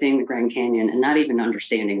remember seeing the Grand Canyon and not even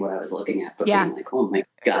understanding what I was looking at, but being like, oh my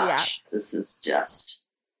gosh, this is just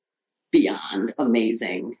beyond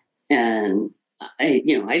amazing. And I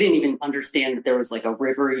didn't even understand that there was like a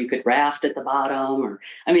river you could raft at the bottom,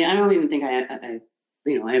 I don't even think I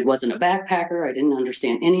wasn't a backpacker. I didn't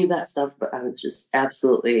understand any of that stuff, but I was just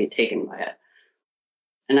absolutely taken by it.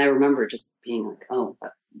 And I remember just being like, oh,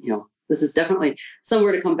 this is definitely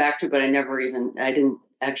somewhere to come back to, but I didn't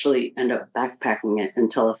actually end up backpacking it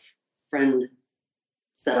until a friend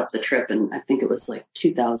set up the trip. And I think it was like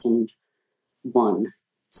 2001.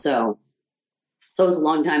 So it was a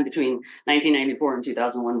long time between 1994 and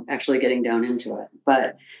 2001 actually getting down into it.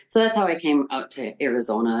 But so that's how I came out to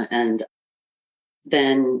Arizona. And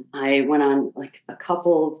then I went on like a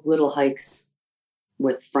couple of little hikes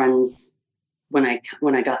with friends when I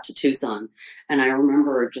got to Tucson. And I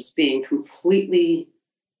remember just being completely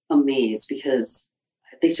amazed because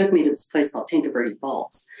they took me to this place called Tinker Verde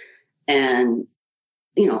Falls. And,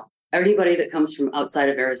 everybody that comes from outside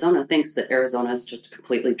of Arizona thinks that Arizona is just a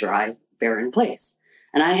completely dry, barren place.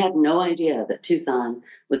 And I had no idea that Tucson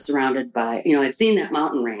was surrounded by, I'd seen that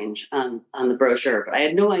mountain range on the brochure, but I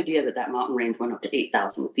had no idea that mountain range went up to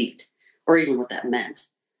 8,000 feet, or even what that meant,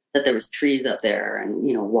 that there was trees up there and,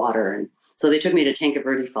 water. And so they took me to Tinker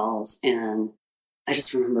Verde Falls, and I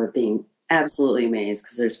just remember being absolutely amazed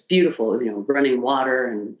because there's beautiful, running water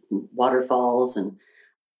and waterfalls. And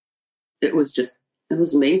it was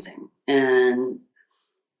amazing. And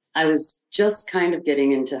I was just kind of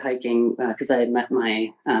getting into hiking because I had met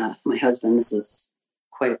my husband. This was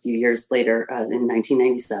quite a few years later in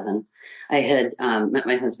 1997. I had met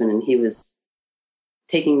my husband, and he was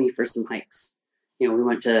taking me for some hikes. We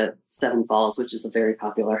went to Seven Falls, which is a very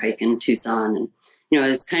popular hike in Tucson. And, I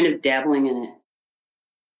was kind of dabbling in it.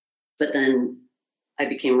 But then I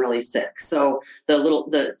became really sick. So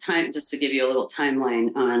the time, just to give you a little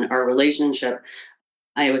timeline on our relationship,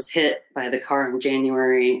 I was hit by the car in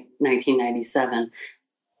January 1997.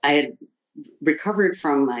 I had recovered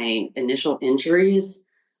from my initial injuries,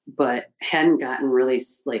 but hadn't the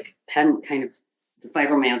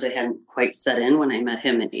fibromyalgia hadn't quite set in when I met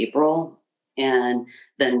him in April. And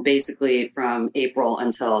then basically from April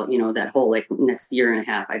until, that whole next year and a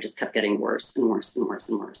half, I just kept getting worse and worse and worse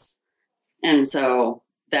and worse. And so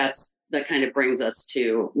that kind of brings us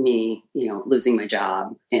to me, losing my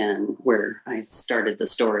job, and where I started the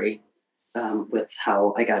story with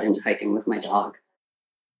how I got into hiking with my dog.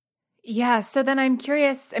 Yeah. So then I'm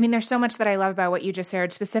curious. There's so much that I love about what you just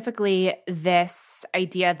shared, specifically this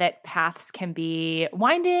idea that paths can be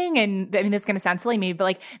winding. And this is going to sound silly maybe,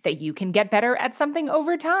 but that you can get better at something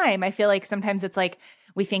over time. I feel like sometimes it's like,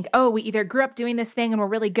 we think, oh, we either grew up doing this thing and we're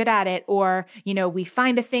really good at it, or, we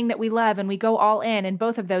find a thing that we love and we go all in, and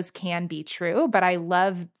both of those can be true. But I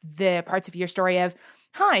love the parts of your story of,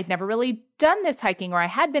 I'd never really done this hiking, or I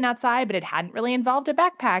had been outside, but it hadn't really involved a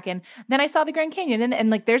backpack. And then I saw the Grand Canyon,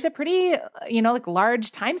 and there's a pretty,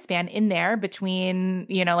 large time span in there between,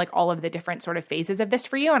 all of the different sort of phases of this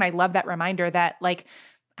for you. And I love that reminder that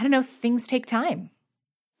things take time.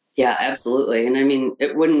 Yeah, absolutely. And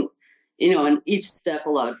it wouldn't, and each step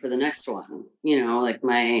allowed for the next one.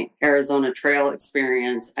 My Arizona Trail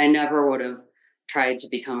experience, I never would have tried to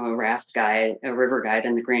become a river guide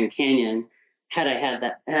in the Grand Canyon had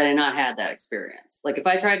I not had that experience. If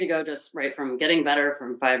I tried to go just right from getting better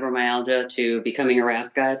from fibromyalgia to becoming a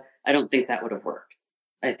raft guide, I don't think that would have worked.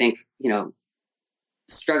 I think,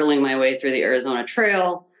 struggling my way through the Arizona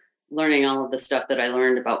Trail, learning all of the stuff that I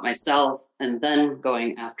learned about myself, and then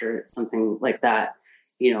going after something like that,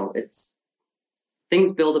 it's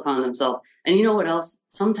things build upon themselves. And you know what else?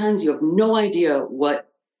 Sometimes you have no idea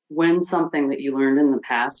when something that you learned in the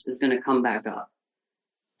past is going to come back up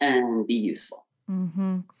and be useful.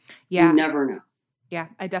 Mm-hmm. Yeah. You never know. Yeah,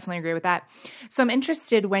 I definitely agree with that. So I'm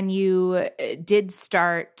interested, when you did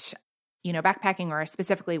start, backpacking, or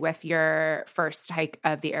specifically with your first hike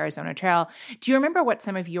of the Arizona Trail, do you remember what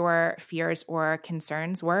some of your fears or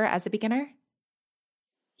concerns were as a beginner?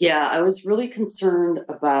 Yeah, I was really concerned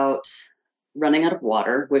about running out of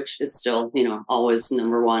water, which is still, always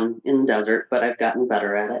number one in the desert, but I've gotten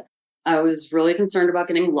better at it. I was really concerned about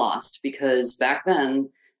getting lost because back then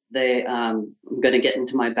I'm going to get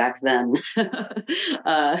into my back then.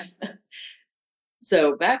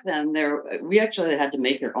 So back then we actually had to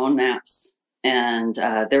make your own maps, and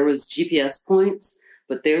there was GPS points,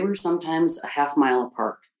 but they were sometimes a half mile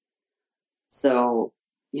apart. So,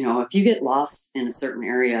 if you get lost in a certain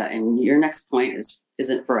area and your next point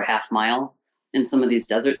isn't for a half mile, in some of these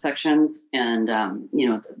desert sections. And,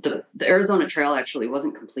 the Arizona Trail actually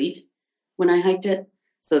wasn't complete when I hiked it.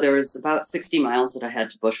 So there was about 60 miles that I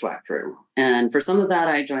had to bushwhack through. And for some of that,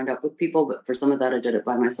 I joined up with people, but for some of that, I did it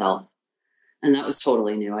by myself. And that was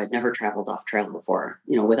totally new. I'd never traveled off trail before,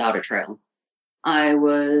 without a trail. I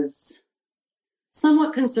was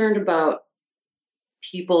somewhat concerned about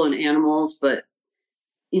people and animals, but,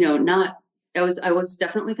 I was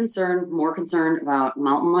definitely more concerned about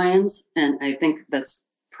mountain lions. And I think that's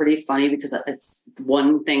pretty funny because it's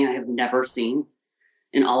one thing I have never seen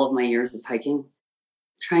in all of my years of hiking.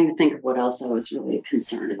 Trying to think of what else I was really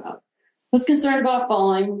concerned about. I was concerned about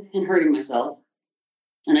falling and hurting myself.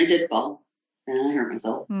 And I did fall and I hurt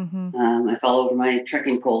myself. Mm-hmm. I fell over my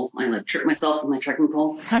trekking pole. I tripped myself with my trekking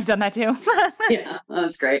pole. I've done that too. Yeah, that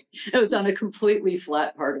was great. It was on a completely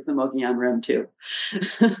flat part of the Mogollon Rim too,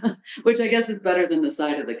 which I guess is better than the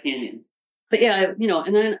side of the canyon. But yeah,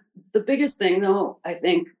 and then the biggest thing though, I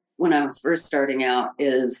think when I was first starting out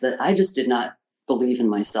is that I just did not believe in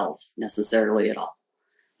myself necessarily at all.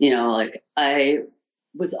 I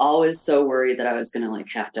was always so worried that I was going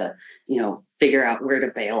to have to, figure out where to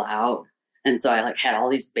bail out. And so I had all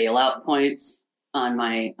these bailout points on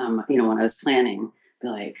my, when I was planning,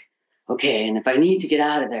 okay, and if I need to get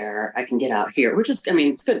out of there, I can get out here, which is,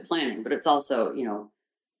 it's good planning, but it's also,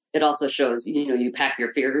 it also shows, you pack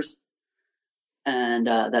your fears. And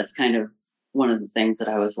that's kind of one of the things that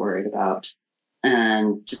I was worried about,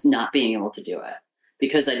 and just not being able to do it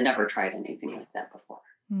because I'd never tried anything like that before.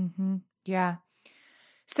 Mm-hmm. Yeah.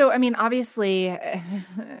 So, obviously,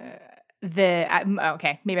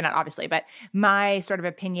 okay, maybe not obviously, but my sort of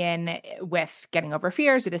opinion with getting over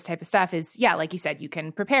fears or this type of stuff is, yeah, like you said, you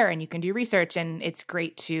can prepare and you can do research, and it's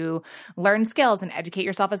great to learn skills and educate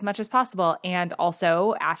yourself as much as possible. And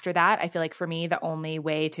also after that, I feel like for me, the only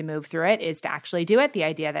way to move through it is to actually do it. The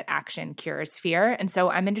idea that action cures fear. And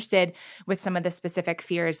so I'm interested with some of the specific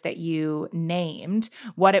fears that you named,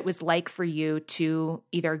 what it was like for you to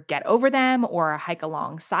either get over them or hike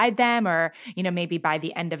alongside them, or, maybe by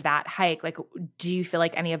the end of that hike, do you feel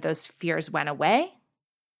like any of those fears went away?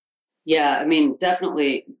 Yeah,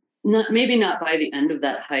 definitely maybe not by the end of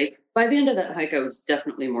that hike. By the end of that hike, I was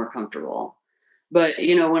definitely more comfortable. But,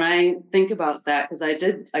 when I think about that, because I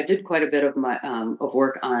did quite a bit of my, of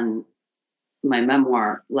work on my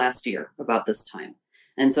memoir last year about this time.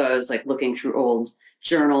 And so I was looking through old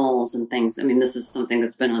journals and things. This is something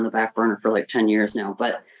that's been on the back burner for 10 years now,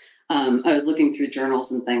 but I was looking through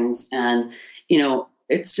journals and things, and,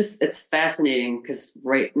 it's fascinating because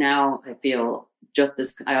right now I feel just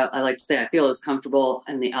as, I like to say, I feel as comfortable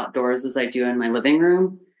in the outdoors as I do in my living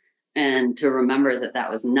room, and to remember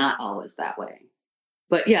that was not always that way.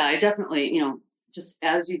 But yeah, I definitely, just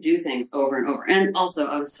as you do things over and over, and also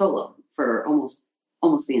I was solo for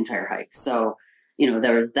almost the entire hike. So,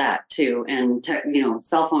 there was that too. And,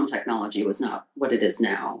 cell phone technology was not what it is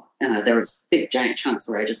now. There was big giant chunks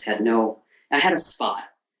where I just had I had a spot.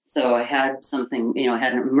 So I had something, I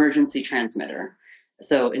had an emergency transmitter.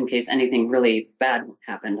 So in case anything really bad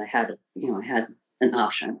happened, I had an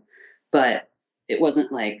option. But it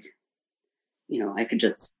wasn't I could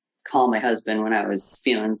just call my husband when I was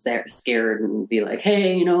feeling scared and be like,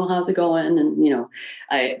 hey, how's it going? And,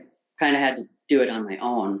 I kind of had to do it on my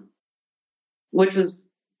own, which was,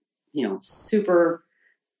 super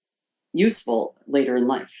useful later in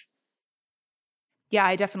life. Yeah,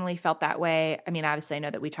 I definitely felt that way. Obviously I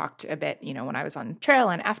know that we talked a bit, when I was on trail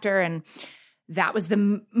and after, and that was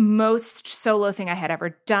the most solo thing I had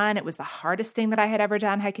ever done. It was the hardest thing that I had ever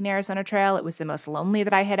done hiking the Arizona Trail. It was the most lonely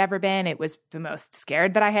that I had ever been. It was the most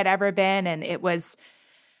scared that I had ever been. And it was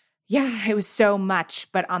so much.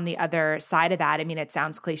 But on the other side of that, it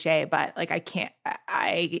sounds cliche, but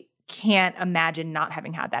I can't imagine not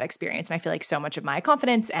having had that experience. And I feel like so much of my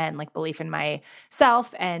confidence and belief in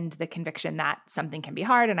myself and the conviction that something can be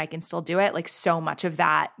hard and I can still do it, so much of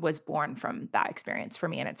that was born from that experience for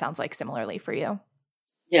me. And it sounds like similarly for you.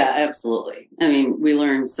 Yeah, absolutely. We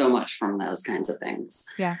learn so much from those kinds of things.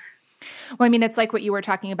 Yeah. Well, it's like what you were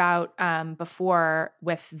talking about before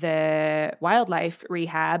with the wildlife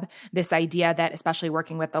rehab, this idea that especially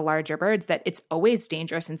working with the larger birds, that it's always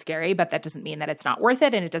dangerous and scary, but that doesn't mean that it's not worth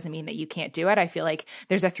it. And it doesn't mean that you can't do it. I feel like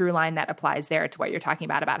there's a through line that applies there to what you're talking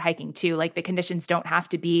about hiking too. The conditions don't have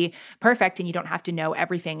to be perfect and you don't have to know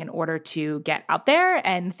everything in order to get out there,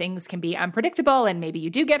 and things can be unpredictable and maybe you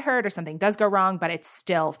do get hurt or something does go wrong, but it's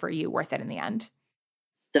still for you worth it in the end.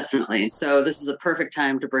 Definitely. So this is a perfect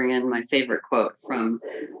time to bring in my favorite quote from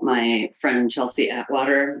my friend Chelsea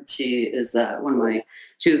Atwater. She was one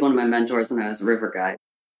of my mentors when I was a river guide.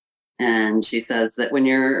 And she says that when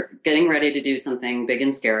you're getting ready to do something big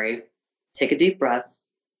and scary, take a deep breath,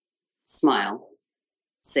 smile,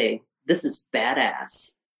 say, "This is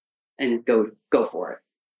badass," and go for it.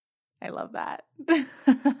 I love that.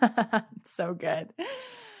 So good.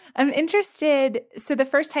 I'm interested. So the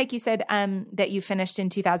first hike you said that you finished in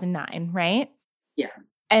 2009, right? Yeah.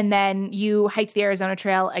 And then you hiked the Arizona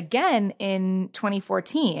Trail again in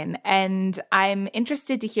 2014. And I'm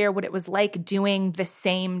interested to hear what it was like doing the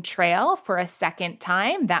same trail for a second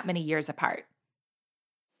time that many years apart.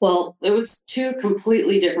 Well, it was two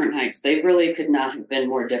completely different hikes. They really could not have been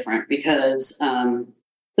more different because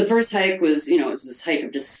the first hike was, it was this hike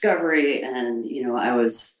of discovery, and, I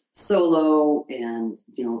was solo and,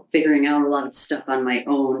 figuring out a lot of stuff on my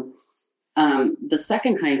own. The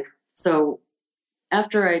second hike, so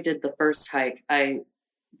after I did the first hike, the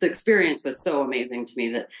experience was so amazing to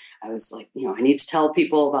me that I was like, I need to tell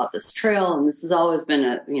people about this trail. And this has always been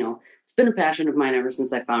it's been a passion of mine ever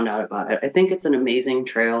since I found out about it. I think it's an amazing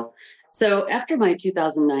trail. So after my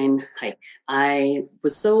 2009 hike, I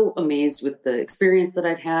was so amazed with the experience that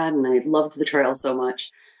I'd had, and I loved the trail so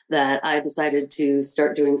much that I decided to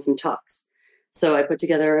start doing some talks. So I put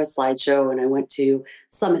together a slideshow, and I went to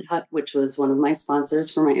Summit Hut, which was one of my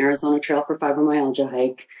sponsors for my Arizona Trail for Fibromyalgia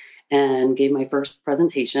hike, and gave my first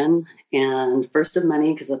presentation, and first of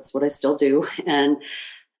many, because that's what I still do, and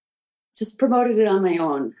just promoted it on my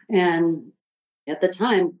own. And at the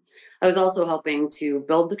time, I was also helping to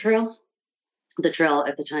build the trail. The trail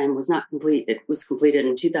at the time was not complete. It was completed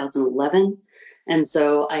in 2011. And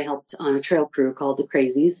so I helped on a trail crew called the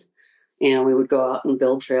Crazies, and we would go out and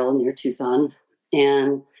build trail near Tucson.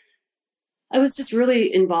 And I was just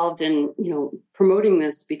really involved in, promoting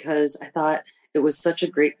this because I thought it was such a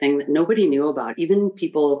great thing that nobody knew about. Even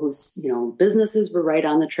people whose, businesses were right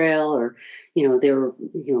on the trail, or, they were,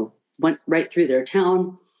 went right through their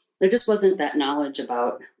town. There just wasn't that knowledge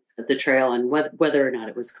about the trail and whether or not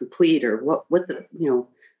it was complete, or what the, there's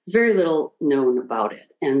very little known about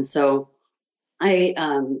it. And so I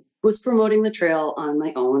was promoting the trail on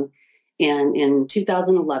my own. And in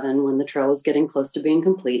 2011, when the trail was getting close to being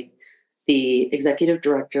complete, the executive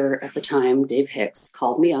director at the time, Dave Hicks,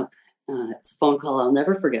 called me up. It's a phone call I'll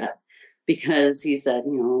never forget, because he said,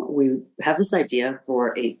 we have this idea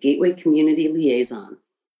for a Gateway Community Liaison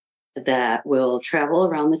that will travel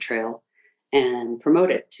around the trail and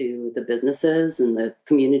promote it to the businesses and the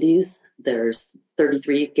communities. There's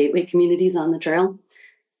 33 Gateway communities on the trail.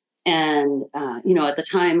 And, at the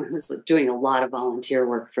time, I was doing a lot of volunteer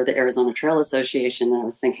work for the Arizona Trail Association. And I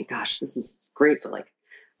was thinking, gosh, this is great, but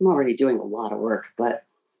I'm already doing a lot of work. But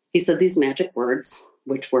he said these magic words,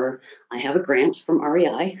 which were, I have a grant from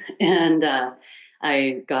REI, and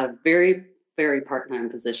I got a very, very part-time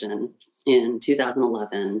position in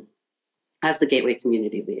 2011 as the Gateway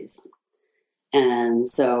Community Liaison. And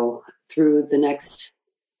so through the next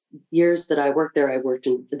years that I worked there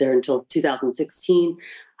there until 2016,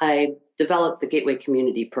 I developed the Gateway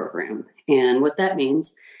Community Program. And what that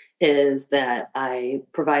means is that I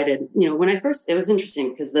provided, when I first, it was interesting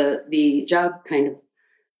because the job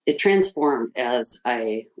it transformed as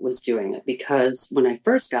I was doing it, because when I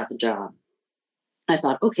first got the job, I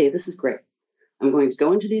thought, okay, this is great. I'm going to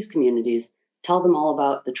go into these communities, tell them all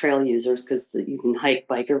about the trail users, because you can hike,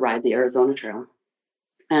 bike, or ride the Arizona Trail.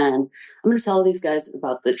 And I'm going to tell these guys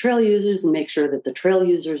about the trail users and make sure that the trail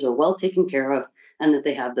users are well taken care of, and that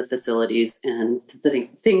they have the facilities and the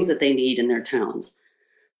things that they need in their towns.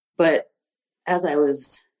 But as I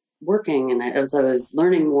was working and as I was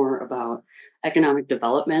learning more about economic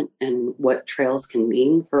development and what trails can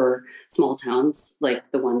mean for small towns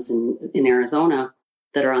like the ones in Arizona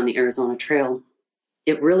that are on the Arizona Trail,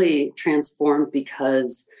 it really transformed,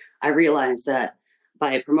 because I realized that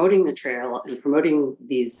by promoting the trail and promoting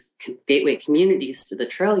these gateway communities to the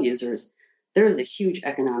trail users, there is a huge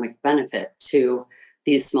economic benefit to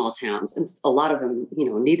these small towns. And a lot of them,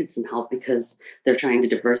 needed some help because they're trying to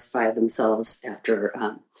diversify themselves after,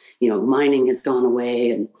 mining has gone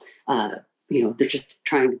away, and, they're just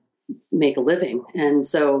trying to make a living. And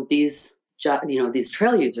so these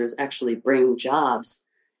trail users actually bring jobs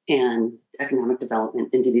and economic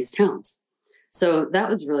development into these towns. So that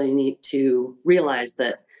was really neat to realize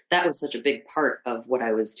that was such a big part of what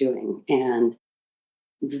I was doing. And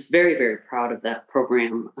I'm just very, very proud of that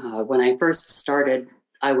program. When I first started,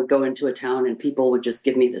 I would go into a town and people would just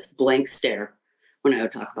give me this blank stare when I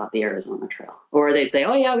would talk about the Arizona Trail. Or they'd say,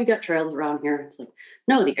 oh yeah, we got trails around here. It's like,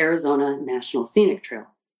 no, the Arizona National Scenic Trail.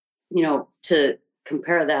 To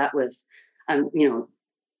compare that with,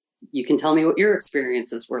 you can tell me what your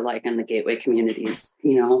experiences were like in the gateway communities.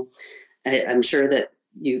 I'm sure that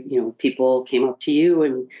people came up to you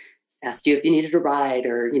and asked you if you needed a ride,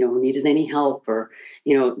 or, needed any help, or,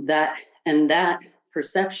 that And that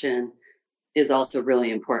perception is also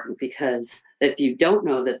really important, because if you don't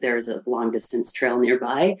know that there's a long distance trail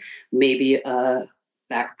nearby, maybe a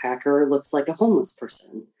backpacker looks like a homeless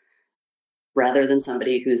person rather than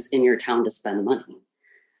somebody who's in your town to spend money.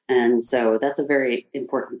 And so that's a very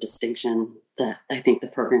important distinction that I think the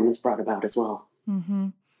program has brought about as well. Mm-hmm.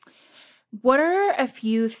 What are a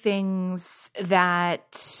few things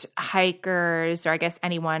that hikers, or I guess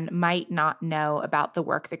anyone, might not know about the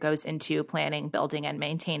work that goes into planning, building, and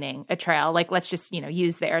maintaining a trail? Like, let's just,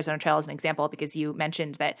 use the Arizona Trail as an example, because you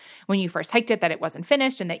mentioned that when you first hiked it, that it wasn't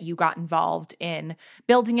finished and that you got involved in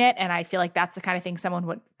building it. And I feel like that's the kind of thing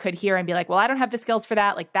someone could hear and be like, well, I don't have the skills for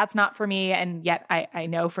that. Like, that's not for me. And yet I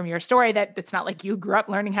know from your story that it's not like you grew up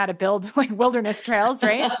learning how to build like wilderness trails,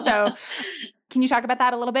 right? So can you talk about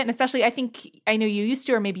that a little bit? And especially, I know you used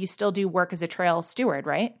to, or maybe you still do, work as a trail steward,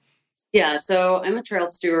 right? Yeah, so I'm a trail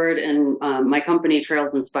steward, and my company,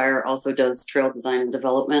 Trails Inspire, also does trail design and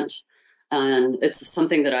development. And it's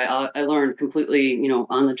something that I learned completely,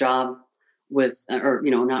 on the job with, or,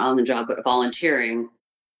 not on the job, but volunteering,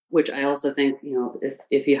 which I also think,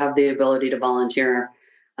 if you have the ability to volunteer,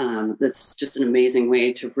 that's just an amazing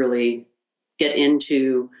way to really get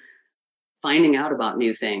into finding out about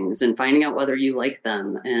new things and finding out whether you like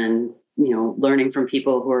them, and, learning from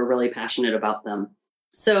people who are really passionate about them.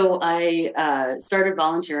 So I started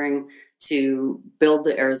volunteering to build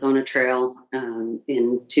the Arizona Trail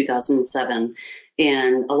in 2007.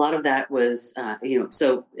 And a lot of that was,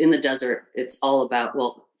 so in the desert, it's all about,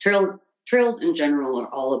 trails in general are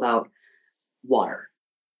all about water,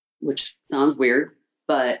 which sounds weird,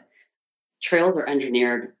 but trails are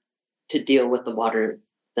engineered to deal with the water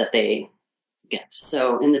that they get.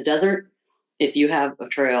 So in the desert, if you have a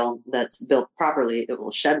trail that's built properly, it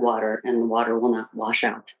will shed water and the water will not wash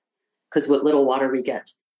out. Because what little water we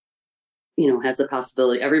get, has the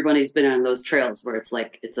possibility. Everybody's been on those trails where it's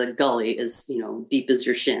like, it's a gully is, deep as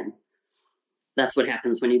your shin. That's what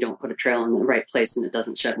happens when you don't put a trail in the right place and it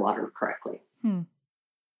doesn't shed water correctly.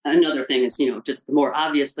 Another thing is, just the more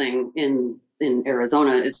obvious thing in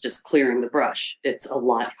Arizona is just clearing the brush. It's a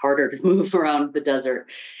lot harder to move around the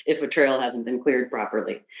desert if a trail hasn't been cleared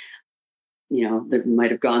properly. That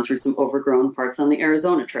might have gone through some overgrown parts on the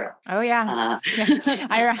Arizona Trail. Oh, yeah.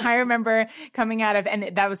 I remember coming out of,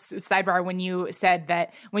 and that was sidebar, when you said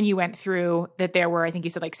that when you went through that there were, I think you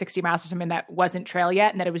said like 60 miles or something that wasn't trail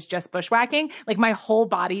yet and that it was just bushwhacking. Like my whole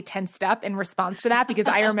body tensed up in response to that, because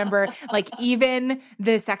I remember like even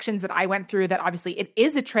the sections that I went through that obviously it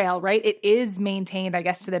is a trail, right? It is maintained, I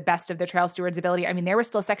guess, to the best of the trail steward's ability. I mean, there were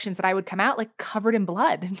still sections that I would come out like covered in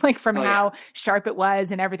blood, like from how sharp it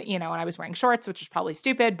was and everything, and I was wearing shorts, which is probably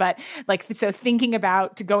stupid, but like, so thinking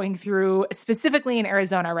about going through specifically in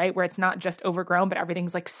Arizona, right, where it's not just overgrown, but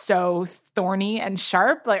everything's like so thorny and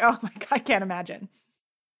sharp, like, oh my God, I can't imagine.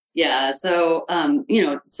 Yeah. So,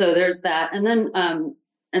 so there's that. And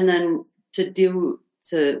then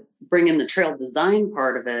to bring in the trail design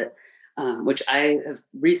part of it, which I have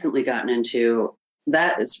recently gotten into,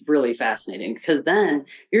 that is really fascinating, because then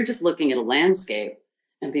you're just looking at a landscape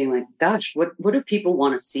and being like, gosh, what do people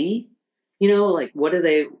want to see? Like, what's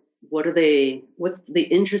the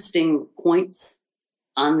interesting points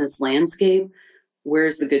on this landscape?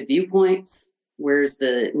 Where's the good viewpoints? Where's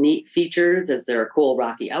the neat features? Is there a cool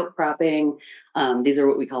rocky outcropping? These are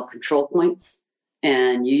what we call control points.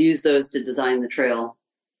 And you use those to design the trail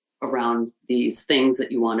around these things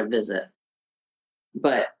that you want to visit.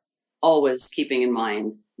 But always keeping in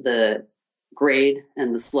mind the grade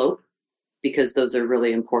and the slope, because those are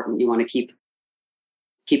really important. You want to keep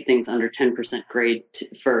things under 10% grade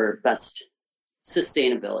for best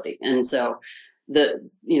sustainability. And so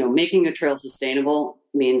making a trail sustainable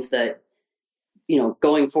means that,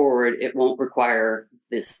 going forward, it won't require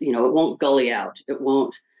this, it won't gully out. It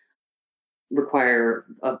won't require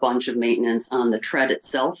a bunch of maintenance on the tread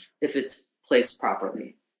itself if it's placed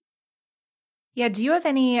properly. Yeah. Do you have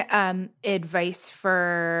any advice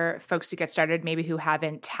for folks to get started, maybe who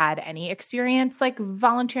haven't had any experience like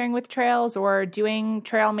volunteering with trails or doing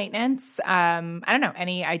trail maintenance? I don't know,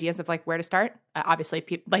 any ideas of like where to start?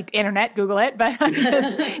 Obviously, like internet, Google it, but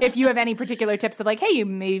just if you have any particular tips of like, hey,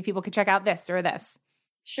 maybe people could check out this or this.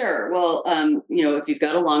 Sure. Well, if you've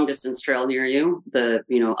got a long distance trail near you,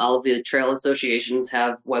 all of the trail associations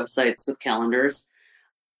have websites with calendars.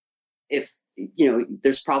 If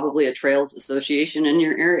there's probably a trails association in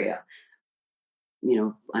your area.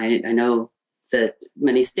 I know that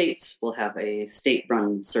many states will have a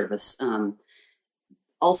state-run service.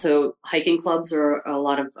 Also, hiking clubs are a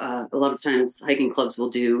lot of times hiking clubs will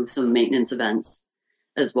do some maintenance events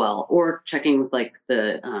as well, or checking with like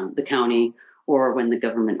the county or when the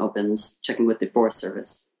government opens, checking with the Forest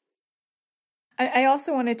Service. I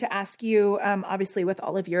also wanted to ask you, obviously, with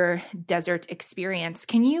all of your desert experience,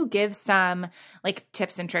 can you give some like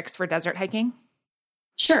tips and tricks for desert hiking?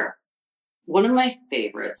 Sure. One of my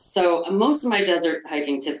favorites. So most of my desert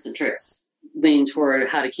hiking tips and tricks lean toward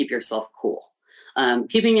how to keep yourself cool.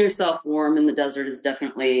 Keeping yourself warm in the desert is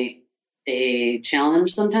definitely a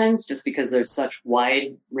challenge sometimes, just because there's such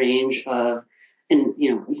wide range of, and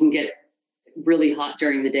you can get really hot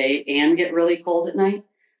during the day and get really cold at night.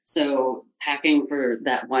 So packing for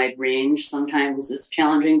that wide range sometimes is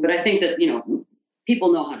challenging, but I think that,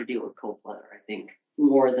 people know how to deal with cold weather, I think,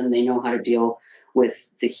 more than they know how to deal with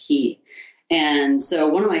the heat. And so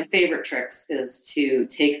one of my favorite tricks is to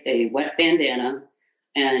take a wet bandana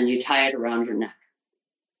and you tie it around your neck.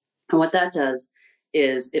 And what that does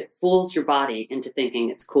is it fools your body into thinking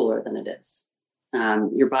it's cooler than it is.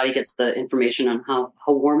 Your body gets the information on how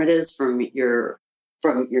warm it is from your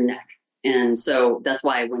neck. And so that's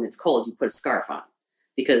why when it's cold, you put a scarf on,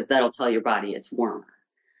 because that'll tell your body it's warmer.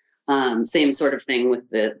 Same sort of thing with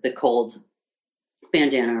the cold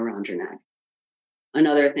bandana around your neck.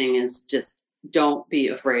 Another thing is just don't be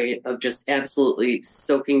afraid of just absolutely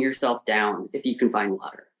soaking yourself down if you can find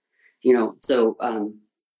water.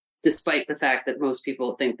 Despite the fact that most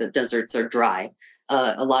people think that deserts are dry,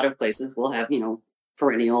 a lot of places will have,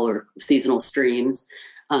 perennial or seasonal streams.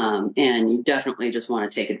 And you definitely just want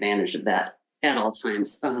to take advantage of that at all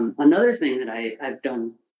times. Another thing that I've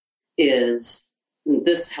done is,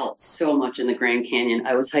 this helps so much in the Grand Canyon.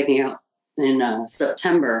 I was hiking out in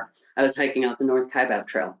September. I was hiking out the North Kaibab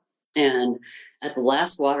Trail. And at the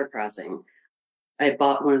last water crossing, I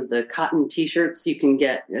bought one of the cotton t-shirts you can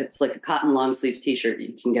get. It's like a cotton long sleeves t-shirt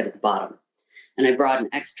you can get at the bottom. And I brought an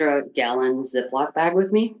extra gallon Ziploc bag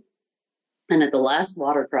with me. And at the last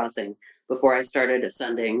water crossing, before I started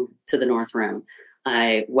ascending to the North Rim,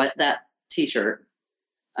 I wet that t-shirt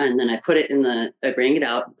and then I wrung it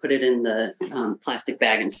out, put it in the plastic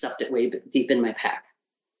bag and stuffed it way deep in my pack.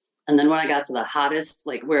 And then when I got to the hottest,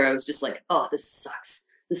 like where I was just like, oh, this sucks.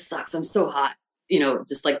 I'm so hot.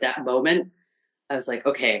 Just like that moment, I was like,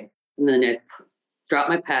 okay. And then I drop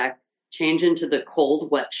my pack, change into the cold,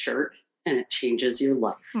 wet shirt, and it changes your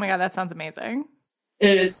life. Oh my God, that sounds amazing.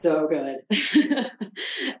 It is so good.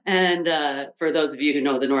 And for those of you who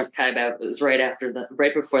know, the North Kaibab was right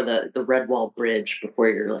before the Red Wall Bridge, before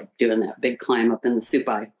you're like doing that big climb up in the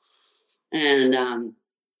Supai. And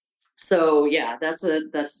so yeah, that's a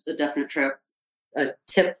definite trip. A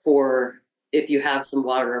tip for if you have some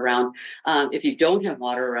water around. If you don't have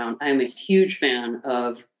water around, I'm a huge fan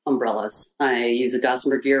of umbrellas. I use a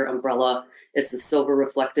Gossamer Gear umbrella. It's a silver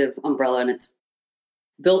reflective umbrella, and it's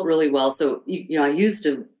built really well. So, I used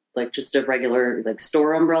just a regular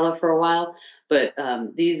store umbrella for a while, but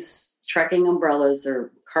these trekking umbrellas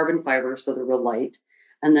are carbon fiber, so they're real light.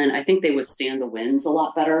 And then I think they withstand the winds a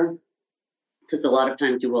lot better, because a lot of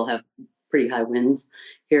times you will have pretty high winds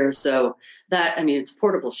here. So it's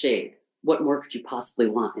portable shade. What more could you possibly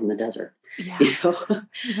want in the desert? Yeah.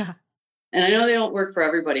 Yeah. And I know they don't work for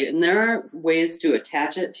everybody, and there are ways to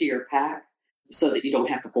attach it to your pack so that you don't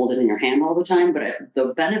have to hold it in your hand all the time. But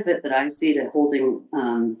the benefit that I see to holding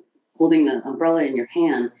the umbrella in your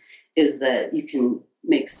hand is that you can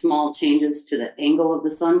make small changes to the angle of the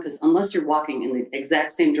sun, because unless you're walking in the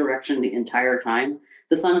exact same direction the entire time,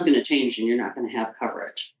 the sun's going to change and you're not going to have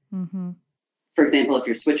coverage. Mm-hmm. For example, if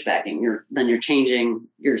you're switchbacking, you're changing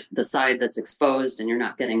the side that's exposed and you're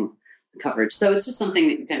not getting coverage. So it's just something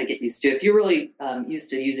that you kind of get used to. If you're really used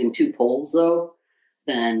to using two poles, though,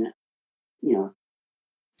 then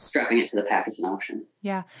strapping it to the pack is an option.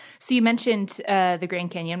 Yeah. So you mentioned the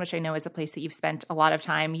Grand Canyon, which I know is a place that you've spent a lot of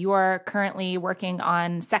time. You are currently working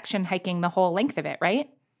on section hiking the whole length of it, right?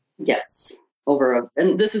 Yes.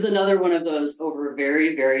 And this is another one of those over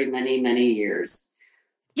very, very many, many years.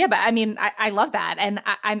 Yeah, but I love that. And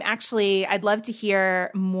I'd love to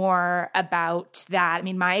hear more about that.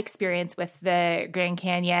 My experience with the Grand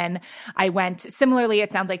Canyon, I went similarly,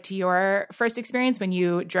 it sounds like, to your first experience when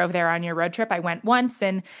you drove there on your road trip. I went once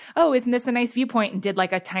and, oh, isn't this a nice viewpoint? And did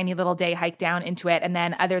like a tiny little day hike down into it. And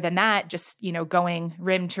then other than that, just, going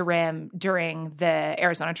rim to rim during the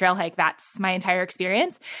Arizona Trail hike, that's my entire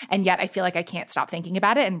experience. And yet I feel like I can't stop thinking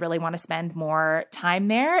about it and really want to spend more time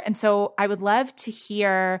there. And so I would love to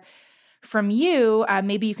hear from you.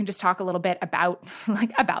 Maybe you can just talk a little bit about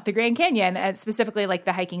the Grand Canyon, and specifically like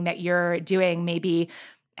the hiking that you're doing, maybe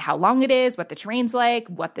how long it is, what the terrain's like,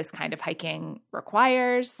 what this kind of hiking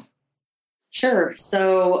requires. Sure.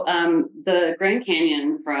 So the Grand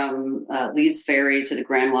Canyon from Lee's Ferry to the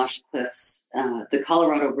Grand Wash Cliffs, the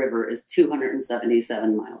Colorado River is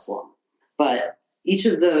 277 miles long. But each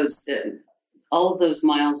of those, all of those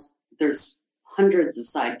miles, there's hundreds of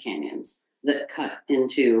side canyons that cut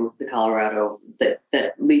into the Colorado,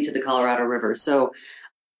 that lead to the Colorado River. So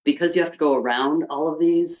because you have to go around all of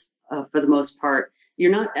these, for the most part, you're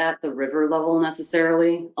not at the river level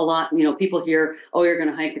necessarily a lot. People hear, oh, you're going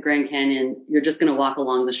to hike the Grand Canyon, you're just going to walk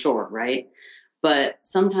along the shore, right? But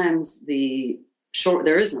sometimes the shore,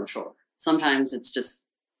 there is no shore. Sometimes it's just,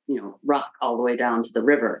 rock all the way down to the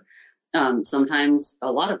river. Sometimes,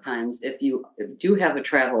 a lot of times, if you do have a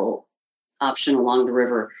travel option along the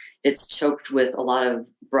river, it's choked with a lot of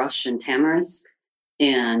brush and tamarisk,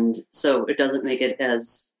 and so it doesn't make it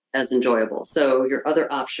as enjoyable. So your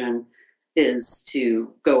other option is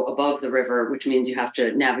to go above the river, which means you have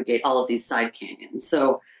to navigate all of these side canyons.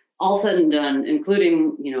 So all said and done,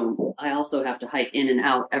 including, I also have to hike in and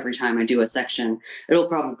out every time I do a section. It'll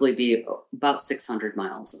probably be about 600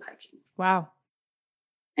 miles of hiking. Wow.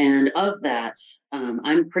 And of that,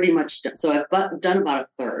 I'm pretty much done. So I've done about a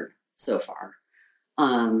third so far.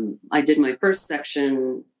 I did my first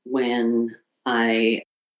section when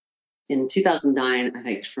in 2009, I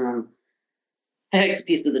hiked a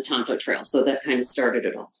piece of the Tonto Trail. So that kind of started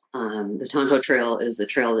it all. The Tonto Trail is a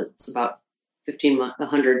trail that's about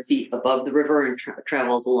 1,500 feet above the river and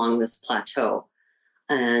travels along this plateau.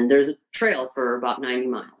 And there's a trail for about 90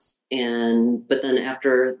 miles. But then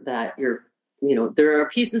after that, there are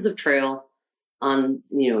pieces of trail on,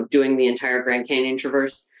 doing the entire Grand Canyon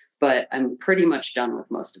traverse, but I'm pretty much done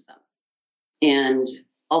with most of them. And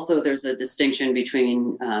also there's a distinction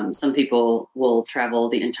between some people will travel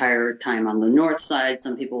the entire time on the north side.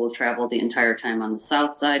 Some people will travel the entire time on the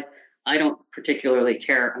south side. I don't particularly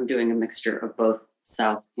care. I'm doing a mixture of both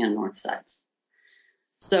south and north sides.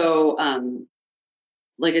 So,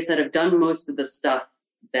 like I said, I've done most of the stuff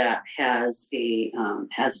that has a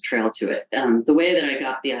trail to it. The way that I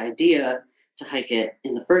got the idea to hike it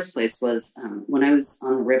in the first place was when I was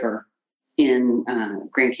on the river in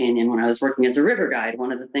Grand Canyon, when I was working as a river guide.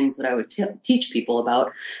 One of the things that I would teach people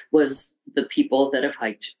about was the people that have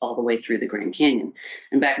hiked all the way through the Grand Canyon.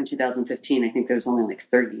 And back in 2015, I think there's only like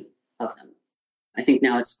 30 of them. I think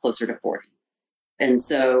now it's closer to 40. And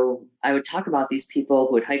so I would talk about these people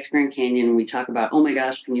who had hiked Grand Canyon, and we talk about, oh my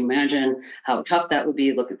gosh, can you imagine how tough that would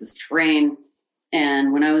be? Look at this terrain.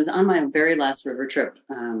 And when I was on my very last river trip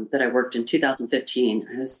that I worked in 2015,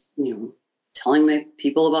 I was, telling my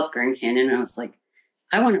people about the Grand Canyon, and I was like,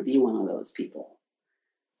 I want to be one of those people.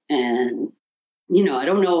 And, I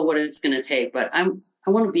don't know what it's going to take, but I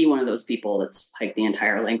want to be one of those people that's hiked the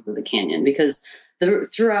entire length of the canyon, because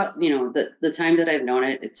throughout, the time that I've known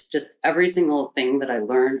it, it's just every single thing that I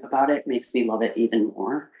learned about it makes me love it even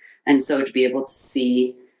more. And so to be able to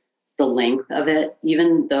see the length of it,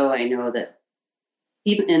 even though I know that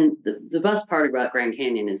the best part about Grand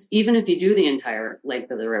Canyon is even if you do the entire length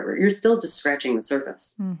of the river, you're still just scratching the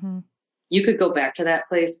surface. Mm-hmm. You could go back to that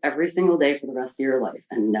place every single day for the rest of your life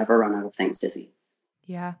and never run out of things to see.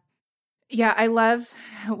 Yeah. Yeah, I love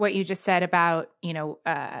what you just said about,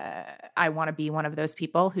 I want to be one of those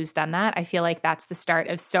people who's done that. I feel like that's the start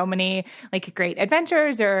of so many like great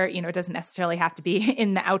adventures, or, it doesn't necessarily have to be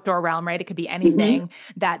in the outdoor realm, right? It could be anything.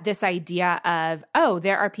 Mm-hmm. That this idea of, oh,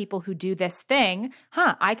 there are people who do this thing.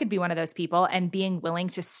 I could be one of those people, and being willing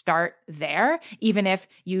to start there, even if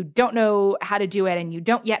you don't know how to do it and you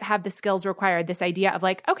don't yet have the skills required. This idea of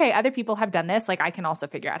like, okay, other people have done this. Like I can also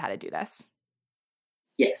figure out how to do this.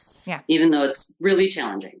 Yes. Yeah. Even though it's really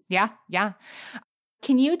challenging. Yeah. Yeah.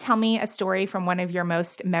 Can you tell me a story from one of your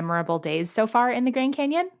most memorable days so far in the Grand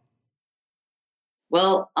Canyon?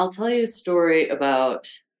 Well, I'll tell you a story about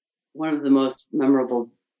one of the most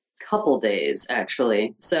memorable couple days,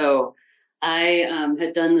 actually. So I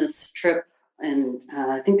had done this trip, and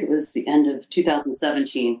I think it was the end of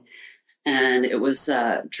 2017, and it was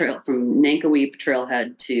trail from Nankoweap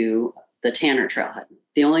Trailhead to the Tanner Trailhead.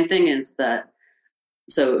 The only thing is that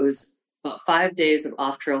so it was about 5 days of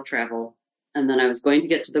off-trail travel, and then I was going to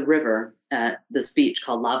get to the river at this beach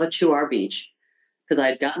called Lava Chuar Beach, because I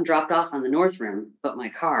had gotten dropped off on the north rim, but my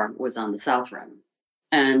car was on the south rim.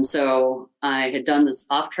 And so I had done this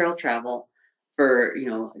off-trail travel for,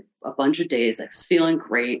 a bunch of days. I was feeling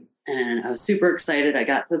great, and I was super excited. I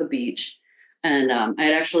got to the beach, and I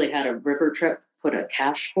had actually had a river trip put a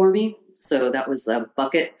cache for me. So that was a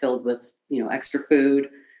bucket filled with, extra food,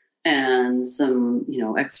 and some,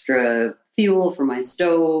 extra fuel for my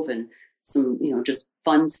stove, and some, just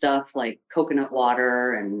fun stuff like coconut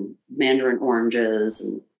water and mandarin oranges.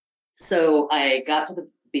 And so I got to the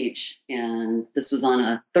beach, and this was on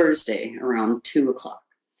a Thursday around 2:00.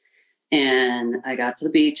 And I got to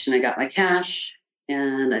the beach, and I got my cache,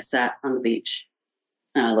 and I sat on the beach,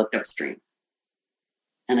 and I looked upstream.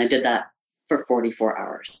 And I did that for 44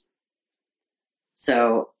 hours.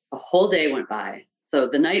 So a whole day went by. So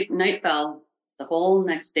the night fell, the whole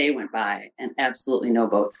next day went by, and absolutely no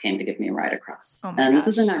boats came to give me a ride across. Oh my and gosh.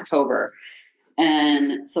 This is in October.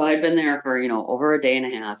 And so I'd been there for, over a day and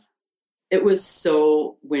a half. It was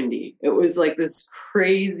so windy. It was like this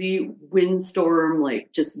crazy windstorm,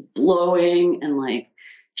 like just blowing and like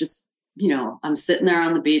just, I'm sitting there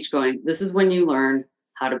on the beach going, this is when you learn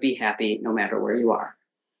how to be happy no matter where you are.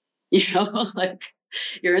 Like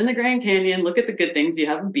you're in the Grand Canyon, look at the good things. You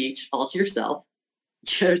have a beach all to yourself.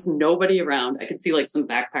 There's nobody around. I could see like some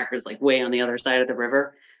backpackers like way on the other side of the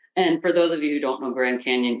river. And for those of you who don't know Grand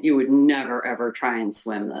Canyon, you would never, ever try and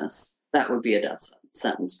swim this. That would be a death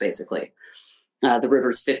sentence, basically. The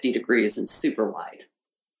river's 50 degrees and super wide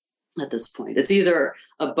at this point. It's either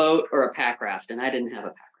a boat or a pack raft, and I didn't have a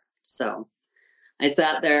pack raft. So I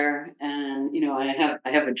sat there and, I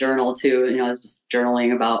have a journal too. I was just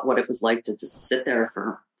journaling about what it was like to just sit there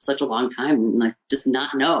for such a long time and like just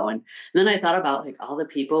not know. And then I thought about like all the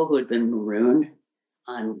people who had been marooned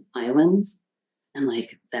on islands and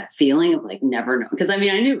like that feeling of like never know. Because I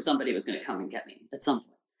knew somebody was going to come and get me at some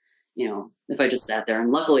point, if I just sat there.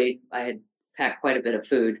 And luckily I had packed quite a bit of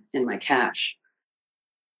food in my cache.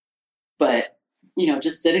 But,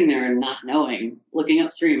 just sitting there and not knowing, looking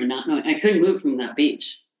upstream and not knowing, I couldn't move from that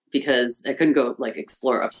beach because I couldn't go like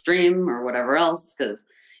explore upstream or whatever else. Because,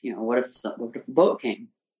 what if a boat came?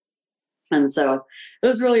 And so it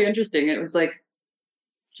was really interesting. It was like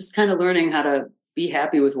just kind of learning how to be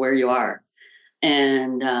happy with where you are.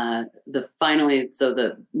 And the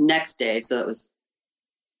next day, so it was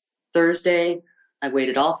Thursday, I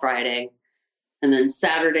waited all Friday. And then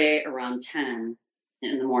Saturday around 10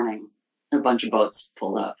 in the morning, a bunch of boats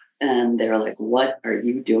pulled up and they were like, what are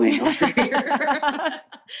you doing over here?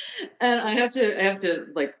 And I have to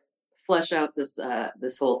like flesh out this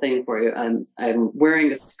whole thing for you. I'm wearing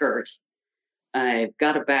a skirt. I've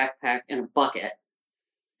got a backpack and a bucket,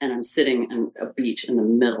 and I'm sitting on a beach in the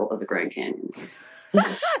middle of the Grand Canyon.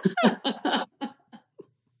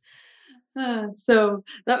 So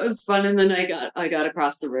that was fun. And then I got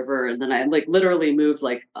across the river, and then I like literally moved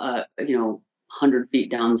like 100 feet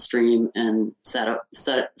downstream and set up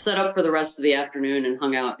for the rest of the afternoon and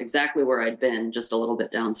hung out exactly where I'd been, just a little bit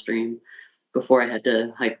downstream, before I had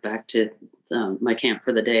to hike back to my camp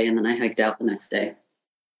for the day. And then I hiked out the next day.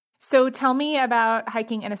 So tell me about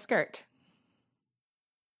hiking in a skirt.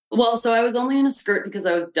 Well, so I was only in a skirt because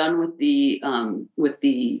I was done with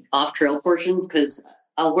the off trail portion, because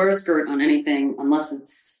I'll wear a skirt on anything unless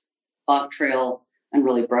it's off trail and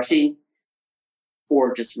really brushy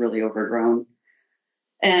or just really overgrown.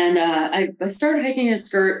 And I started hiking in a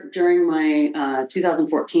skirt during my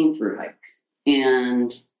 2014 through hike,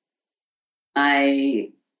 and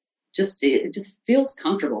it just feels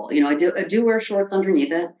comfortable. I do wear shorts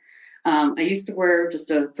underneath it. I used to wear just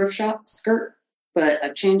a thrift shop skirt, but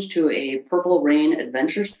I've changed to a Purple Rain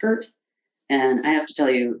adventure skirt. And I have to tell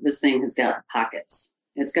you, this thing has got pockets.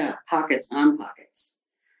 It's got pockets on pockets.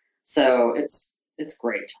 So it's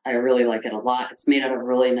great. I really like it a lot. It's made out of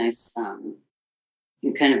really nice,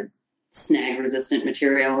 kind of snag resistant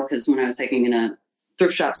material. Because when I was hiking in a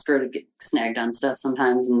thrift shop skirt, I'd get snagged on stuff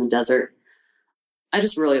sometimes in the desert. I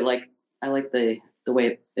just really like the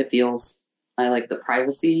way it feels. I like the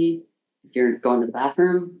privacy if you're going to the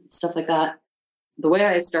bathroom, stuff like that. The way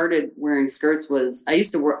I started wearing skirts was I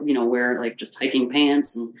used to wear like just hiking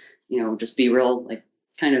pants and, just be real, like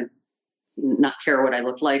kind of not care what I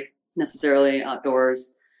looked like necessarily outdoors.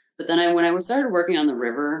 But then when I started working on the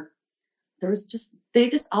river,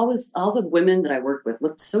 all the women that I worked with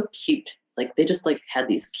looked so cute. Like they just like had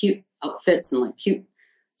these cute outfits and like cute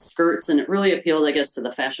skirts. And it really appealed, I guess, to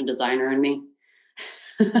the fashion designer in me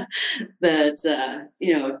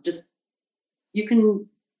that, just you can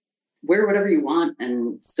wear whatever you want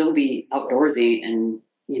and still be outdoorsy and,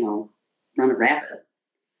 run a rapid.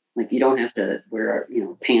 Like you don't have to wear,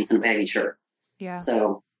 pants and a baggy shirt. Yeah.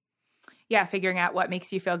 So. Yeah. Figuring out what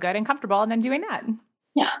makes you feel good and comfortable and then doing that.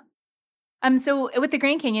 Yeah. So with the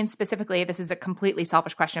Grand Canyon specifically, this is a completely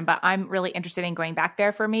selfish question, but I'm really interested in going back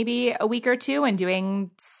there for maybe a week or two and doing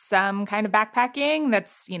some kind of backpacking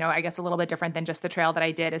that's, I guess a little bit different than just the trail that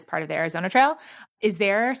I did as part of the Arizona Trail. Is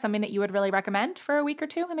there something that you would really recommend for a week or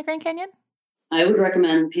two in the Grand Canyon? I would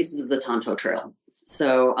recommend pieces of the Tonto Trail.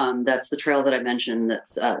 So that's the trail that I mentioned.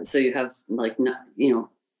 That's so you have like,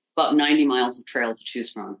 about 90 miles of trail to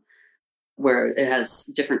choose from, where it has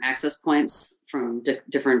different access points from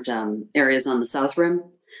different areas on the South Rim.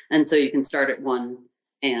 And so you can start at one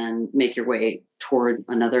and make your way toward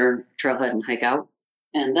another trailhead and hike out.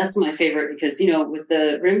 And that's my favorite because, with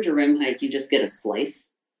the rim to rim hike, you just get a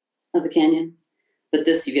slice of the canyon, but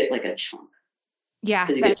this you get like a chunk. Yeah,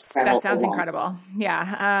 that sounds incredible.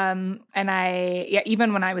 Yeah.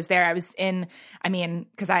 Even when I was there,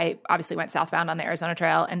 because I obviously went southbound on the Arizona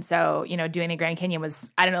Trail. And so, doing the Grand Canyon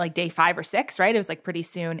was, I don't know, like day 5 or 6, right? It was like pretty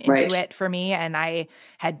soon into it for me. And I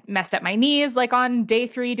had messed up my knees like on day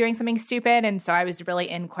 3 doing something stupid. And so I was really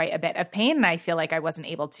in quite a bit of pain. And I feel like I wasn't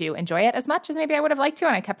able to enjoy it as much as maybe I would have liked to.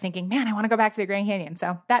 And I kept thinking, man, I want to go back to the Grand Canyon.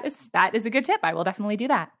 So that is a good tip. I will definitely do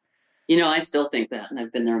that. I still think that, and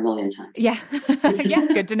I've been there a million times. Yeah. Yeah.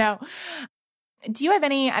 Good to know. Do you have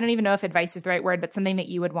any, I don't even know if advice is the right word, but something that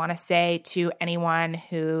you would want to say to anyone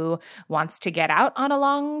who wants to get out on a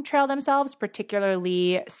long trail themselves,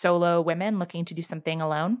 particularly solo women looking to do something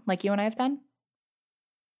alone like you and I have done?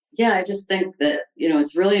 Yeah, I just think that,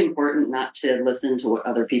 it's really important not to listen to what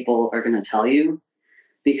other people are going to tell you,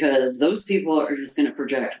 because those people are just going to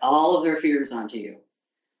project all of their fears onto you.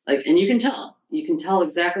 And you can tell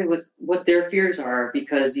exactly what their fears are,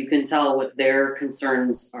 because you can tell what their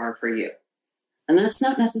concerns are for you. And that's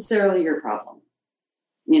not necessarily your problem.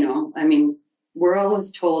 We're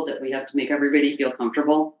always told that we have to make everybody feel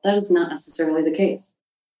comfortable. That is not necessarily the case.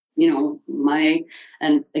 I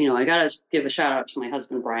got to give a shout out to my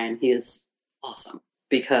husband, Brian. He is awesome,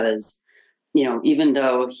 because, even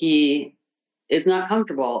though he is not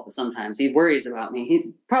comfortable sometimes, he worries about me.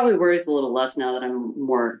 He probably worries a little less now that I'm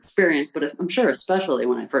more experienced, but I'm sure especially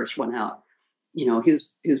when I first went out, he was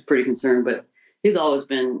pretty concerned, but he's always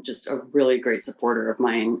been just a really great supporter of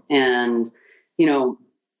mine. And,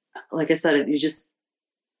 like I said,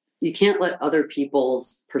 you can't let other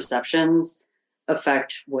people's perceptions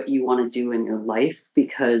affect what you want to do in your life,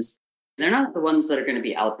 because they're not the ones that are going to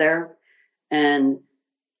be out there. And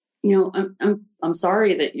I'm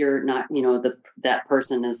sorry that you're not, that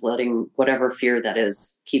person is letting whatever fear that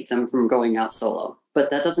is keep them from going out solo, but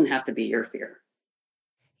that doesn't have to be your fear.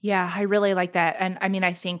 Yeah, I really like that. And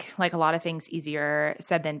I think like a lot of things easier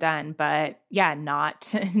said than done, but yeah,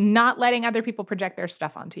 not letting other people project their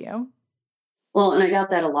stuff onto you. Well, and I got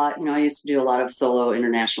that a lot. I used to do a lot of solo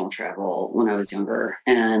international travel when I was younger,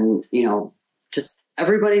 and, just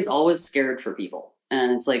everybody's always scared for people.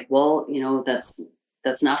 And it's like, well,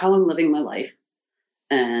 that's not how I'm living my life.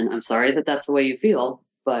 And I'm sorry that that's the way you feel,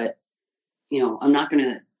 but, I'm not going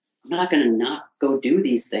to not go do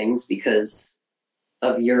these things because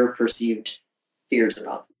of your perceived fears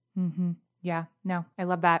about them. Mm-hmm. Yeah, no, I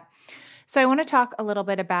love that. So I want to talk a little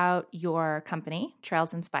bit about your company,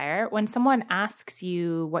 Trails Inspire. When someone asks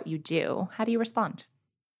you what you do, how do you respond?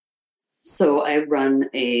 So I run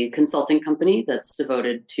a consulting company that's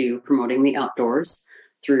devoted to promoting the outdoors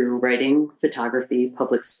through writing, photography,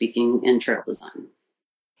 public speaking, and trail design.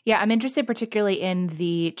 Yeah, I'm interested particularly in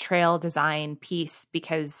the trail design piece,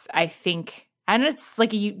 because I think, and it's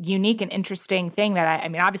like a unique and interesting thing that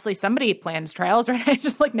obviously somebody plans trails, right? I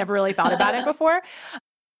just never really thought about it before.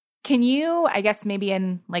 Can you, I guess maybe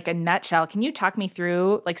in a nutshell, can you talk me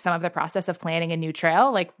through some of the process of planning a new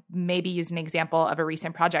trail? Maybe use an example of a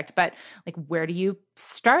recent project, but where do you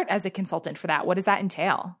start as a consultant for that? What does that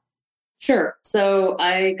entail? Sure. So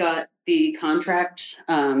I got the contract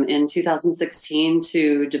in 2016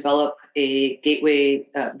 to develop a gateway,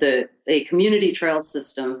 a community trail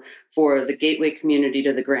system for the gateway community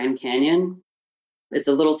to the Grand Canyon. It's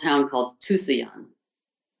a little town called Tusayan,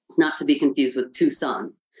 not to be confused with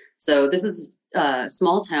Tucson. So this is a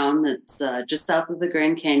small town that's just south of the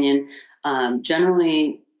Grand Canyon,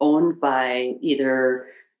 generally owned by either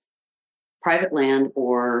private land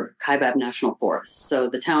or Kaibab National Forest. So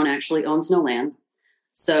the town actually owns no land.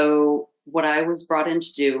 So what I was brought in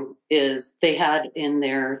to do is they had in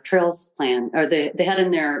their trails plan, or they had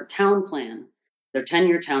in their town plan, their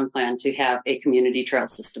 10-year town plan, to have a community trail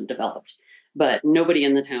system developed. But nobody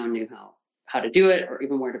in the town knew how to do it or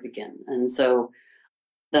even where to begin. And so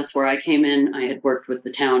that's where I came in. I had worked with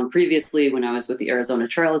the town previously when I was with the Arizona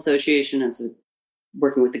Trail Association and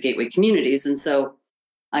working with the gateway communities. And so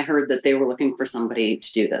I heard that they were looking for somebody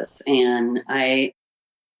to do this. And I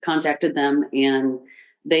contacted them, and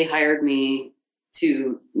they hired me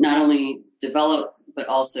to not only develop, but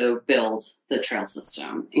also build the trail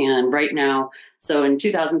system. And right now, so in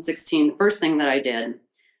 2016, the first thing that I did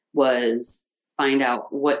was find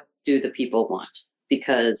out, what do the people want?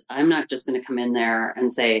 Because I'm not just going to come in there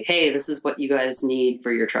and say, hey, this is what you guys need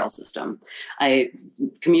for your trail system.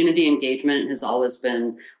 Community engagement has always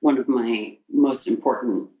been one of my most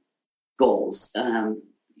important goals.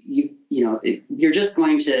 You're just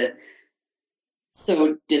going to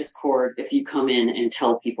sow discord if you come in and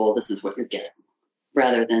tell people this is what you're getting,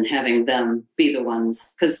 rather than having them be the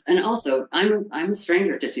ones. And also, I'm a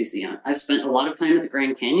stranger to Tusayan. I've spent a lot of time at the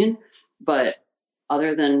Grand Canyon, but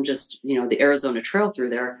other than just, the Arizona Trail through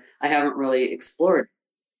there, I haven't really explored.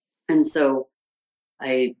 And so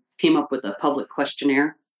I came up with a public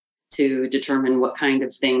questionnaire to determine what kind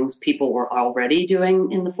of things people were already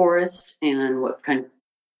doing in the forest and what kind of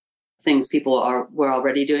things people were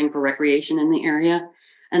already doing for recreation in the area,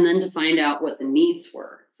 and then to find out what the needs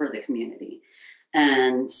were for the community,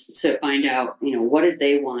 and to find out, what did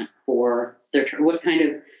they want for their what kind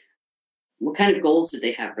of goals did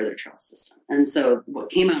they have for their trail system. And so what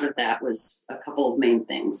came out of that was a couple of main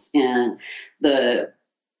things, and the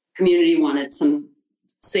community wanted some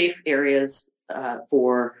safe areas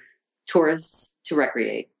for tourists to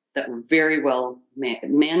recreate that were very well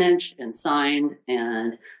managed and signed,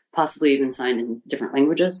 and possibly even signed in different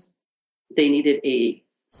languages. They needed a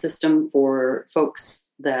system for folks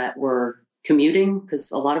that were commuting,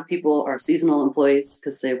 because a lot of people are seasonal employees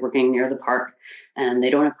because they're working near the park and they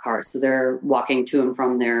don't have cars. So they're walking to and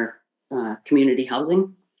from their community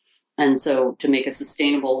housing. And so to make a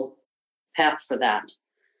sustainable path for that,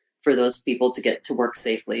 for those people to get to work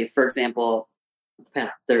safely. For example, the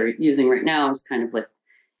path they're using right now is kind of like,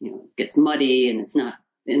 gets muddy and it's not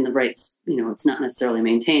in the right, it's not necessarily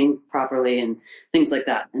maintained properly and things like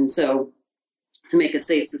that. And so to make a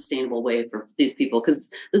safe, sustainable way for these people, because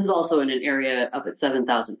this is also in an area up at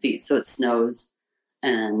 7,000 feet, so it snows,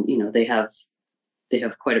 and they have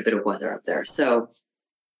quite a bit of weather up there. So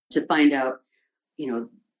to find out,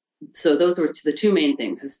 so those were the two main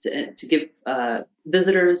things: is to give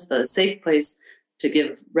visitors a safe place, to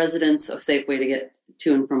give residents a safe way to get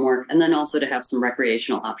to and from work, and then also to have some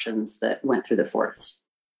recreational options that went through the forest.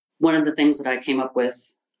 One of the things that I came up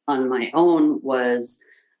with on my own was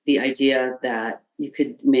the idea that you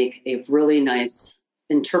could make a really nice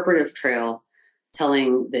interpretive trail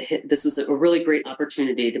this was a really great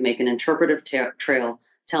opportunity to make an interpretive trail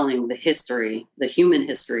telling the human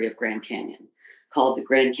history of Grand Canyon, called the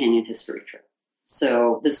Grand Canyon History Trail.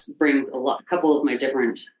 So this brings a couple of my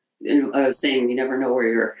different, I was saying, you never know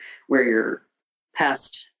where your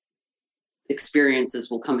past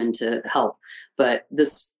experiences will come into help, but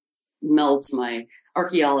this melds my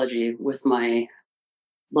archaeology with my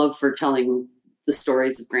love for telling the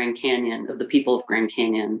stories of Grand Canyon, of the people of Grand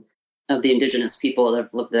Canyon, of the indigenous people that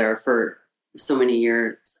have lived there for so many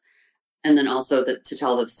years, and then also to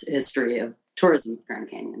tell the history of tourism of Grand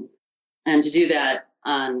Canyon, and to do that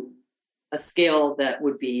on a scale that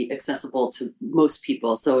would be accessible to most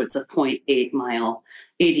people. So it's a 0.8 mile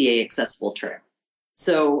ADA accessible trail.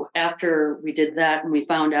 So after we did that and we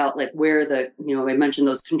found out where I mentioned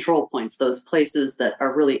those control points, those places that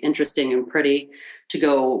are really interesting and pretty to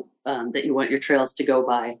go, that you want your trails to go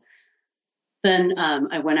by. Then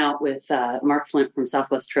I went out with Mark Flint from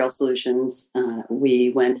Southwest Trail Solutions. We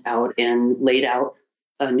went out and laid out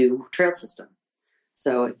a new trail system.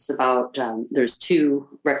 So it's about, there's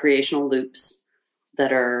 2 recreational loops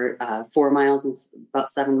that are 4 miles and about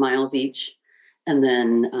 7 miles each. And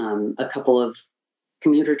then a couple of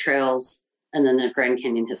commuter trails, and then the Grand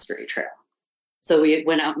Canyon History Trail. So we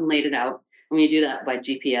went out and laid it out. And you do that by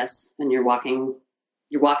GPS, and you're walking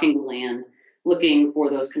the land, looking for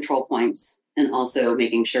those control points, and also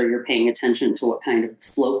making sure you're paying attention to what kind of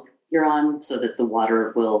slope you're on, so that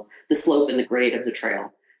the slope and the grade of the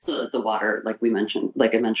trail, so that the water, like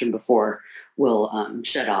I mentioned before, will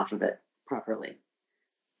shed off of it properly.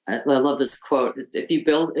 I love this quote: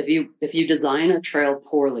 if you design a trail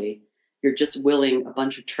poorly, you're just willing a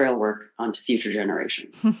bunch of trail work onto future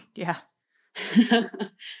generations. Yeah.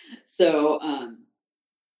 So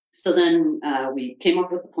then we came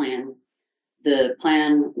up with a plan. The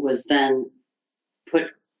plan was then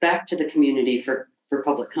put back to the community for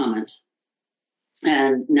public comment.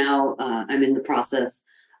 And now I'm in the process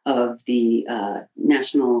of the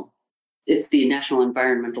National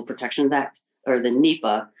Environmental Protections Act, or the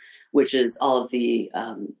NEPA, which is all of the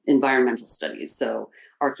environmental studies. So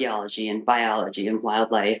archaeology and biology and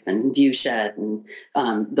wildlife and viewshed and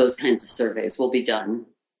those kinds of surveys will be done.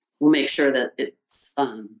 We'll make sure that it's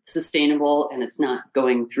sustainable and it's not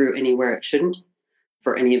going through anywhere it shouldn't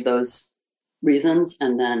for any of those reasons.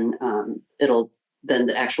 And then then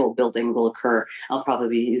the actual building will occur. I'll probably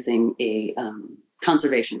be using a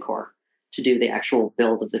conservation corps to do the actual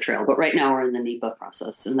build of the trail. But right now we're in the NEPA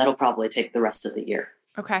process, and that'll probably take the rest of the year.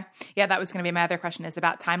 Okay. Yeah, that was going to be my other question, is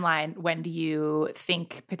about timeline. When do you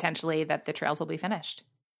think potentially that the trails will be finished?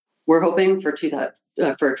 We're hoping for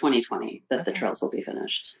 2020 that the trails will be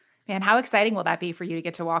finished. Man, how exciting will that be for you to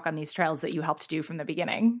get to walk on these trails that you helped do from the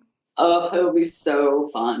beginning? Oh, it'll be so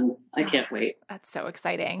fun. I can't wait. That's so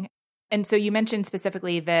exciting. And so you mentioned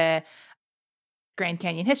specifically the Grand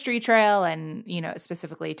Canyon History Trail and,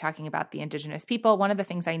 specifically talking about the indigenous people. One of the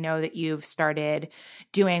things I know that you've started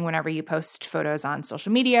doing whenever you post photos on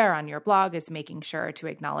social media or on your blog is making sure to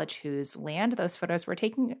acknowledge whose land those photos were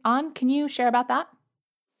taken on. Can you share about that?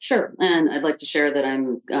 Sure. And I'd like to share that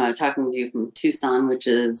I'm talking to you from Tucson, which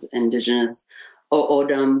is indigenous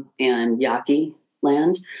O'odham and Yaqui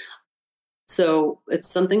land. So it's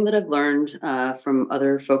something that I've learned from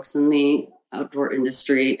other folks in the outdoor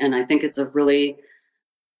industry. And I think it's an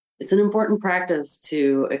important practice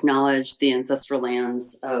to acknowledge the ancestral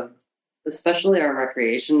lands of especially our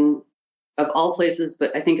recreation of all places,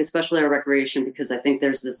 but I think especially our recreation, because I think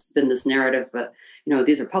there's been this narrative that,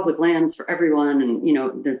 these are public lands for everyone. And, we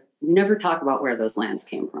never talk about where those lands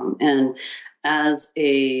came from. And as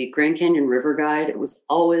a Grand Canyon River guide, it was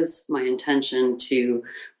always my intention to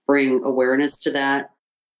bring awareness to that.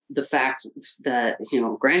 The fact that,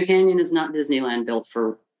 Grand Canyon is not Disneyland built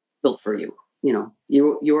for you.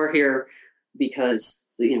 You are here because,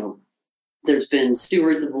 there's been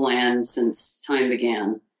stewards of the land since time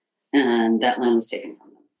began, and that land was taken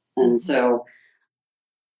from them. And so,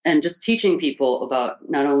 and just teaching people about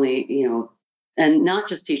not only, and not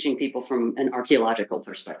just teaching people from an archaeological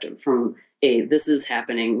perspective, from this is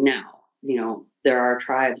happening now. There are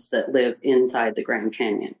tribes that live inside the Grand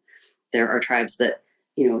Canyon. There are tribes that,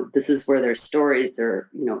 this is where their stories are,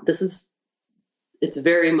 it's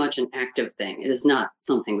very much an active thing. It is not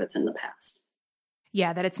something that's in the past.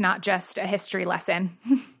 Yeah, that it's not just a history lesson.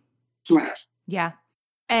 Right. Yeah.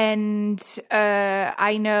 And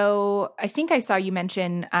I think I saw you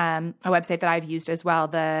mention a website that I've used as well,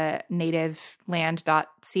 the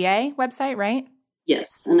nativeland.ca website, right?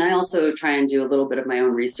 Yes. And I also try and do a little bit of my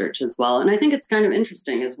own research as well. And I think it's kind of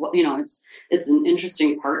interesting as well. It's an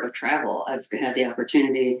interesting part of travel. I've had the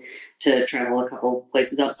opportunity to travel a couple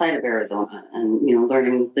places outside of Arizona and,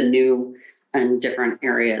 learning the new and different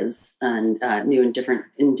areas and new and different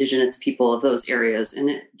indigenous people of those areas. And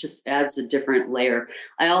it just adds a different layer.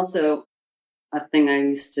 A thing I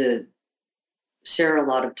used to share a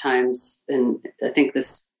lot of times, and I think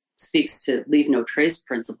this speaks to leave no trace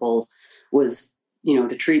principles, was,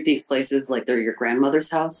 to treat these places like they're your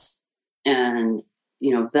grandmother's house. And,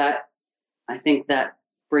 that, I think that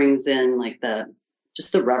brings in like the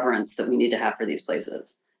reverence that we need to have for these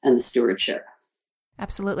places and the stewardship.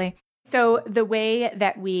 Absolutely. So the way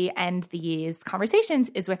that we end these conversations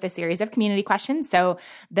is with a series of community questions. So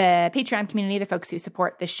the Patreon community, the folks who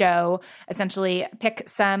support the show, essentially pick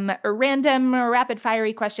some random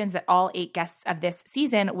rapid-fiery questions that all 8 guests of this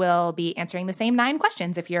season will be answering the same 9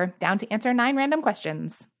 questions if you're down to answer 9 random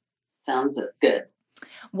questions. Sounds good.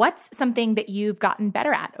 What's something that you've gotten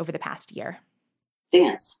better at over the past year?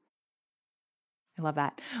 Dance. I love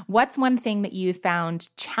that. What's one thing that you found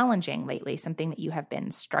challenging lately, something that you have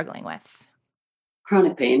been struggling with?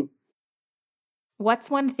 Chronic pain. What's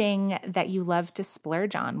one thing that you love to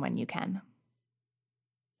splurge on when you can?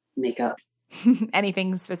 Makeup.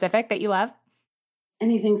 Anything specific that you love?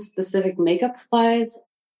 Anything specific makeup-wise?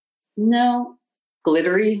 No.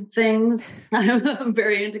 Glittery things. I'm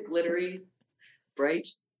very into glittery, bright,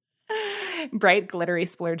 glittery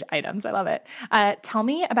splurge items. I love it. Tell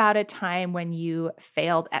me about a time when you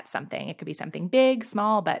failed at something. It could be something big,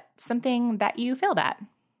 small, but something that you failed at.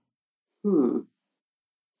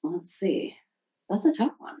 Let's see. That's a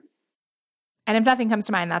tough one. And if nothing comes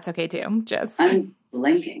to mind, that's okay too. I'm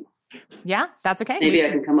blanking. Yeah, that's okay. Maybe I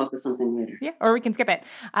can come up with something later. Yeah, or we can skip it.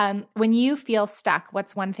 When you feel stuck,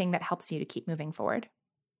 what's one thing that helps you to keep moving forward?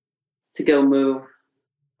 To go move.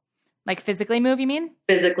 Like physically move, you mean?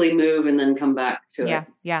 Physically move and then come back to it.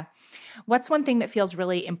 Yeah. What's one thing that feels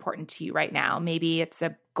really important to you right now? Maybe it's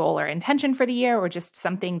a goal or intention for the year, or just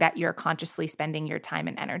something that you're consciously spending your time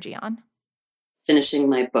and energy on? Finishing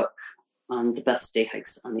my book on the best day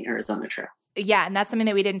hikes on the Arizona Trail. Yeah, and that's something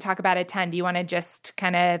that we didn't talk about a ton. Do you want to just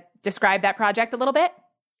kind of describe that project a little bit?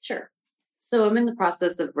 Sure. So I'm in the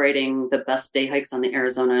process of writing the best day hikes on the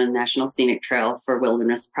Arizona National Scenic Trail for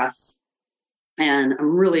Wilderness Press. And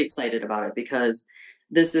I'm really excited about it because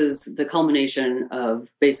this is the culmination of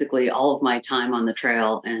basically all of my time on the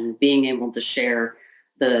trail and being able to share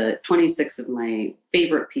the 26 of my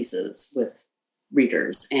favorite pieces with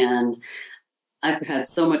readers. And I've had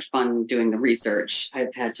so much fun doing the research.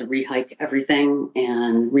 I've had to rehike everything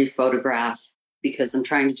and rephotograph because I'm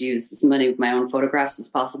trying to use as many of my own photographs as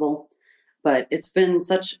possible. But it's been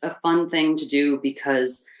such a fun thing to do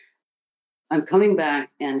because I'm coming back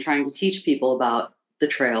and trying to teach people about the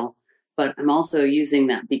trail, but I'm also using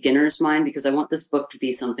that beginner's mind because I want this book to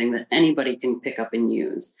be something that anybody can pick up and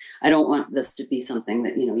use. I don't want this to be something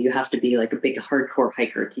that, you have to be like a big hardcore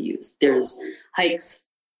hiker to use. There's hikes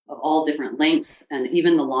of all different lengths, and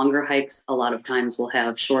even the longer hikes a lot of times will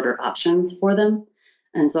have shorter options for them.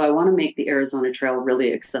 And so I want to make the Arizona Trail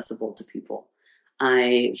really accessible to people.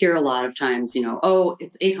 I hear a lot of times, oh,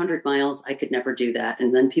 it's 800 miles, I could never do that.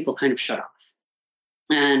 And then people kind of shut off.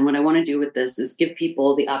 And what I want to do with this is give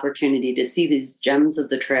people the opportunity to see these gems of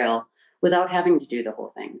the trail without having to do the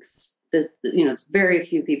whole thing. It's very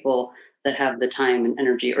few people that have the time and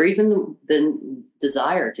energy or even the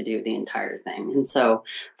desire to do the entire thing. And so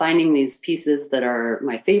finding these pieces that are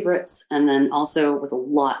my favorites, and then also with a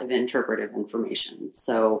lot of interpretive information.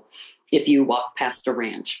 So if you walk past a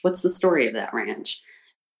ranch, what's the story of that ranch?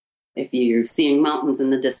 If you're seeing mountains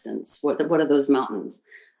in the distance, what are those mountains?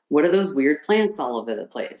 What are those weird plants all over the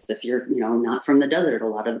place? If you're, not from the desert, a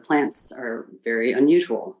lot of the plants are very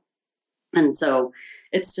unusual. And so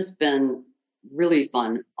it's just been really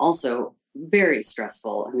fun. Also very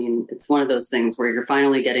stressful. I mean, it's one of those things where you're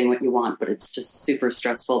finally getting what you want, but it's just super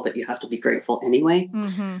stressful, but you have to be grateful anyway.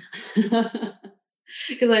 Mm-hmm.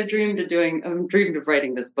 Because I've dreamed of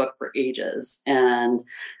writing this book for ages. And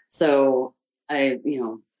so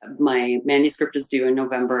my manuscript is due in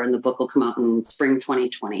November and the book will come out in spring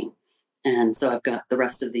 2020. And so I've got the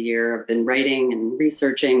rest of the year. I've been writing and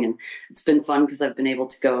researching, and it's been fun because I've been able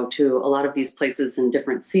to go to a lot of these places in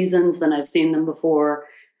different seasons than I've seen them before.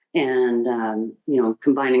 And,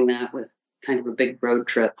 combining that with kind of a big road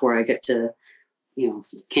trip where I get to,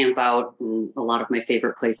 camp out in a lot of my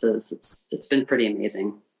favorite places. It's been pretty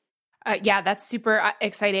amazing. Yeah, that's super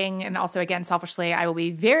exciting. And also, again, selfishly, I will be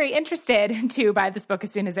very interested to buy this book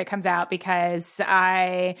as soon as it comes out because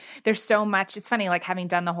there's so much. It's funny, like having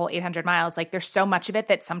done the whole 800 miles, like there's so much of it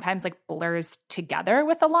that sometimes like blurs together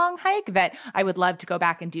with a long hike that I would love to go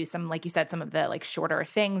back and do some, like you said, some of the like shorter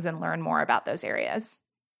things and learn more about those areas.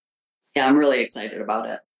 Yeah, I'm really excited about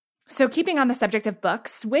it. So keeping on the subject of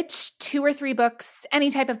books, which 2 or 3 books, any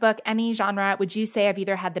type of book, any genre, would you say have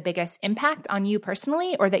either had the biggest impact on you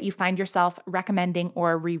personally or that you find yourself recommending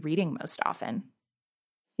or rereading most often?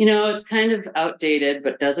 It's kind of outdated,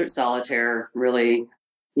 but Desert Solitaire really,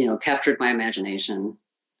 captured my imagination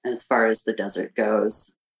as far as the desert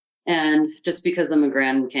goes. And just because I'm a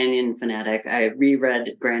Grand Canyon fanatic, I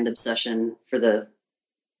reread Grand Obsession for the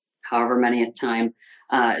however many time.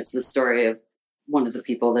 It's the story of one of the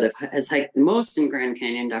people that has hiked the most in Grand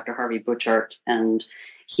Canyon, Dr. Harvey Butchart. And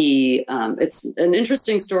it's an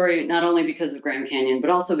interesting story, not only because of Grand Canyon, but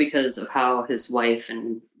also because of how his wife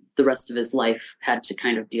and the rest of his life had to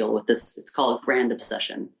kind of deal with this. It's called Grand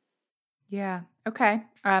Obsession. Yeah. Okay.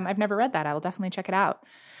 I've never read that. I will definitely check it out.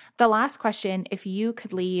 The last question, if you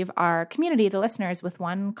could leave our community, the listeners, with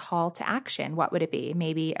one call to action, what would it be?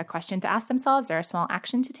 Maybe a question to ask themselves or a small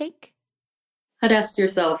action to take? I'd ask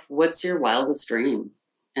yourself, what's your wildest dream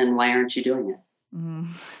and why aren't you doing it?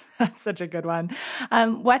 That's such a good one.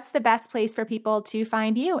 What's the best place for people to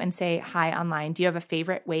find you and say hi online? Do you have a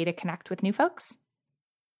favorite way to connect with new folks?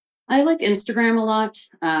 I like Instagram a lot.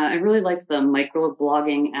 I really like the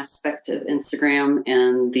microblogging aspect of Instagram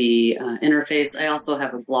and the interface. I also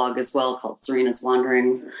have a blog as well called Serena's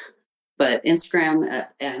Wanderings. But Instagram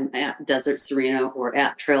at Desert Serena or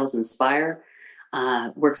at Trails Inspire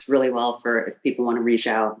works really well for if people want to reach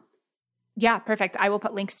out. Yeah, perfect. I will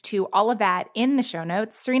put links to all of that in the show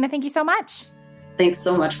notes. Serena, thank you so much. Thanks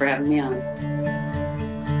so much for having me on.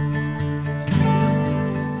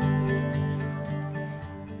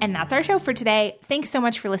 And that's our show for today. Thanks so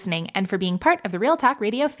much for listening and for being part of the Real Talk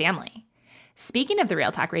Radio family. Speaking of the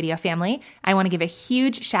Real Talk Radio family, I want to give a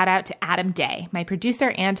huge shout out to Adam Day, my producer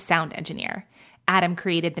and sound engineer. Adam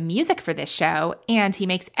created the music for this show, and he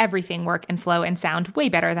makes everything work and flow and sound way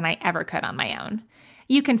better than I ever could on my own.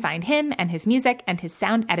 You can find him and his music and his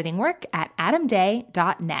sound editing work at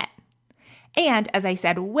adamday.net. And as I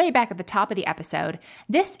said way back at the top of the episode,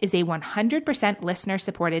 this is a 100%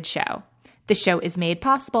 listener-supported show. The show is made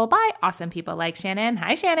possible by awesome people like Shannon.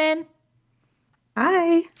 Hi, Shannon.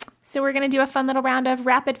 Hi. So we're going to do a fun little round of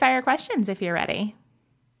rapid-fire questions if you're ready.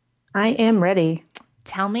 I am ready.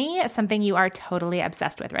 Tell me something you are totally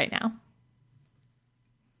obsessed with right now.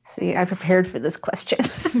 See, I prepared for this question.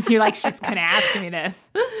 You're like, she's going to ask me this.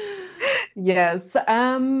 Yes.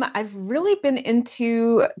 I've really been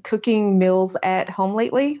into cooking meals at home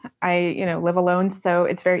lately. I, live alone, so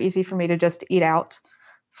it's very easy for me to just eat out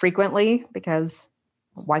frequently because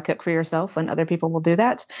why cook for yourself when other people will do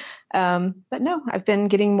that? But no, I've been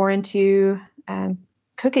getting more into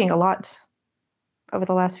cooking a lot over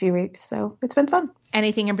the last few weeks, so it's been fun.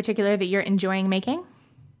 Anything in particular that you're enjoying making?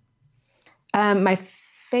 My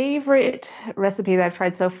favorite recipe that I've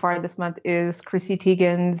tried so far this month is Chrissy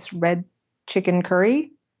Teigen's red chicken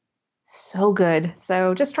curry. So good.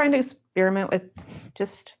 So just trying to experiment with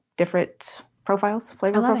just different profiles,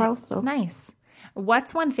 flavor profiles. So nice.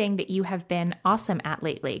 What's one thing that you have been awesome at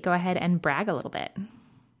lately? Go ahead and brag a little bit.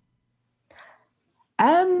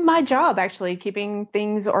 My job, actually, keeping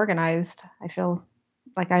things organized. I feel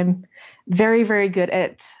like I'm very, very good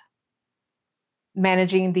at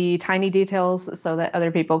managing the tiny details so that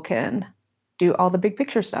other people can do all the big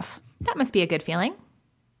picture stuff. That must be a good feeling.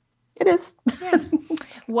 It is. Yeah.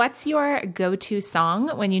 What's your go-to song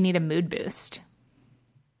when you need a mood boost?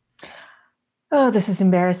 Oh, this is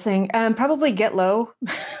embarrassing. Probably Get Low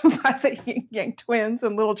by the Yin Yang Twins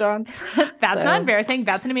and Little John. That's not embarrassing.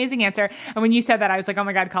 That's an amazing answer. And when you said that, I was like, oh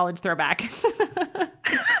my God, college throwback.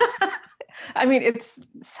 I mean, it's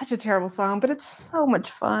such a terrible song, but it's so much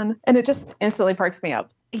fun. And it just instantly perks me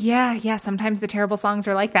up. Yeah. Sometimes the terrible songs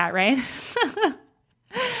are like that, right?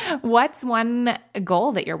 What's one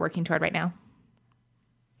goal that you're working toward right now?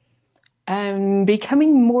 I'm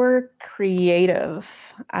becoming more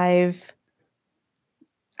creative. I've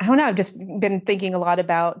just been thinking a lot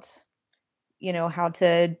about, how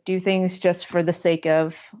to do things just for the sake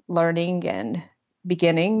of learning and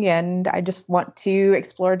beginning. And I just want to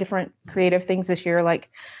explore different creative things this year. Like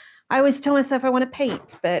I always tell myself I want to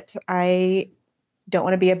paint, but I don't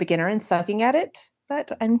want to be a beginner and sucking at it.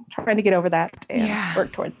 But I'm trying to get over that and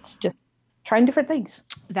work towards just trying different things.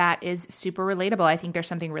 That is super relatable. I think there's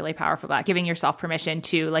something really powerful about giving yourself permission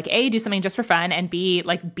to like, A, do something just for fun, and B,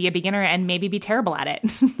 like be a beginner and maybe be terrible at it.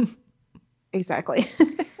 Exactly.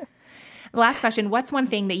 The last question, what's one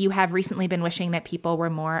thing that you have recently been wishing that people were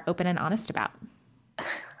more open and honest about?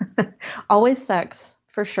 Always sex,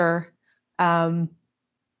 for sure.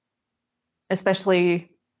 Especially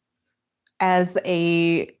as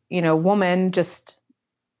a, woman, just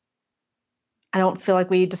I don't feel like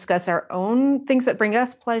we discuss our own things that bring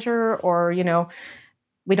us pleasure, or,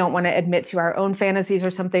 we don't want to admit to our own fantasies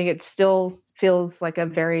or something. It still feels like a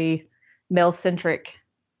very male-centric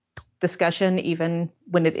discussion, even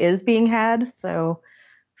when it is being had. So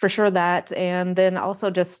for sure that. And then also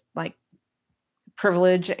just like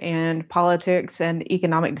privilege and politics and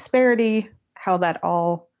economic disparity, how that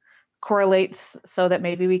all correlates so that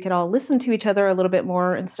maybe we could all listen to each other a little bit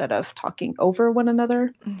more instead of talking over one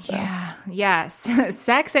another. So. Yeah. Yes.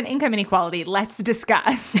 Sex and income inequality. Let's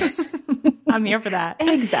discuss. I'm here for that.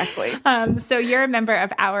 Exactly. So you're a member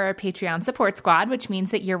of our Patreon support squad, which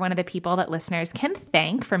means that you're one of the people that listeners can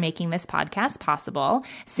thank for making this podcast possible,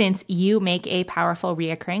 since you make a powerful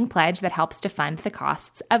reoccurring pledge that helps to fund the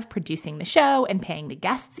costs of producing the show and paying the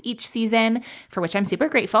guests each season, for which I'm super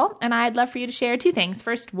grateful. And I'd love for you to share two things.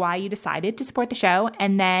 First, why you decided to support the show,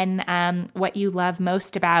 and then what you love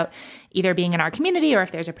most about either being in our community, or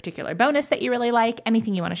if there's a particular bonus that you really like,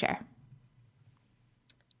 anything you want to share.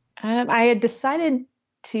 I had decided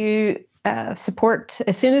to support,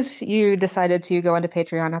 as soon as you decided to go into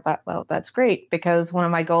Patreon, I thought, well, that's great, because one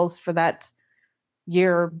of my goals for that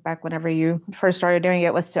year, back whenever you first started doing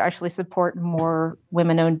it, was to actually support more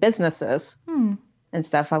women-owned businesses and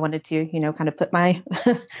stuff. I wanted to, kind of put my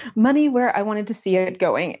money where I wanted to see it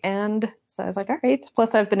going. And so I was like, all right.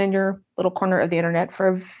 Plus, I've been in your little corner of the internet for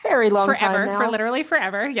a very long time now. For literally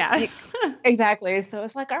forever. Yeah. Exactly. So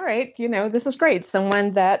it's like, all right, this is great.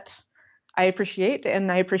 Someone that I appreciate, and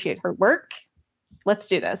I appreciate her work. Let's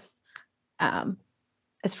do this.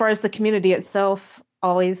 As far as the community itself,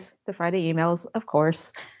 always the Friday emails, of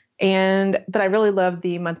course. But I really love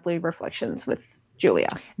the monthly reflections with Julia.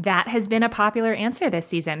 That has been a popular answer this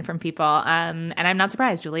season from people. And I'm not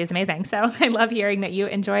surprised. Julia is amazing. So I love hearing that you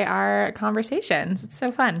enjoy our conversations. It's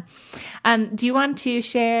so fun. Do you want to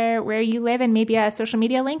share where you live and maybe a social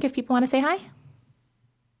media link if people want to say hi?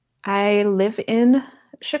 I live in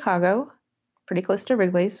Chicago, pretty close to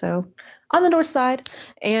Wrigley, so on the north side.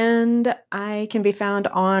 And I can be found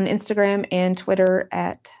on Instagram and Twitter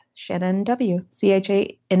at Shannon W,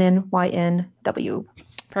 ChANNYNW.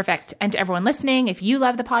 Perfect. And to everyone listening, if you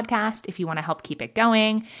love the podcast, if you want to help keep it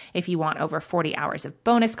going, if you want over 40 hours of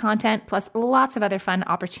bonus content, plus lots of other fun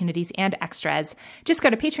opportunities and extras, just go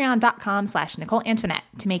to patreon.com/Nicole Antoinette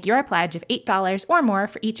to make your pledge of $8 or more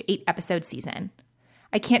for each 8-episode season.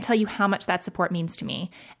 I can't tell you how much that support means to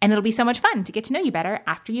me, and it'll be so much fun to get to know you better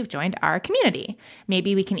after you've joined our community.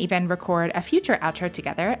 Maybe we can even record a future outro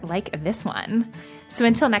together like this one. So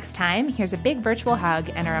until next time, here's a big virtual hug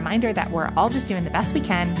and a reminder that we're all just doing the best we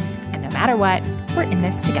can, and no matter what, we're in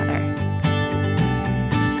this together.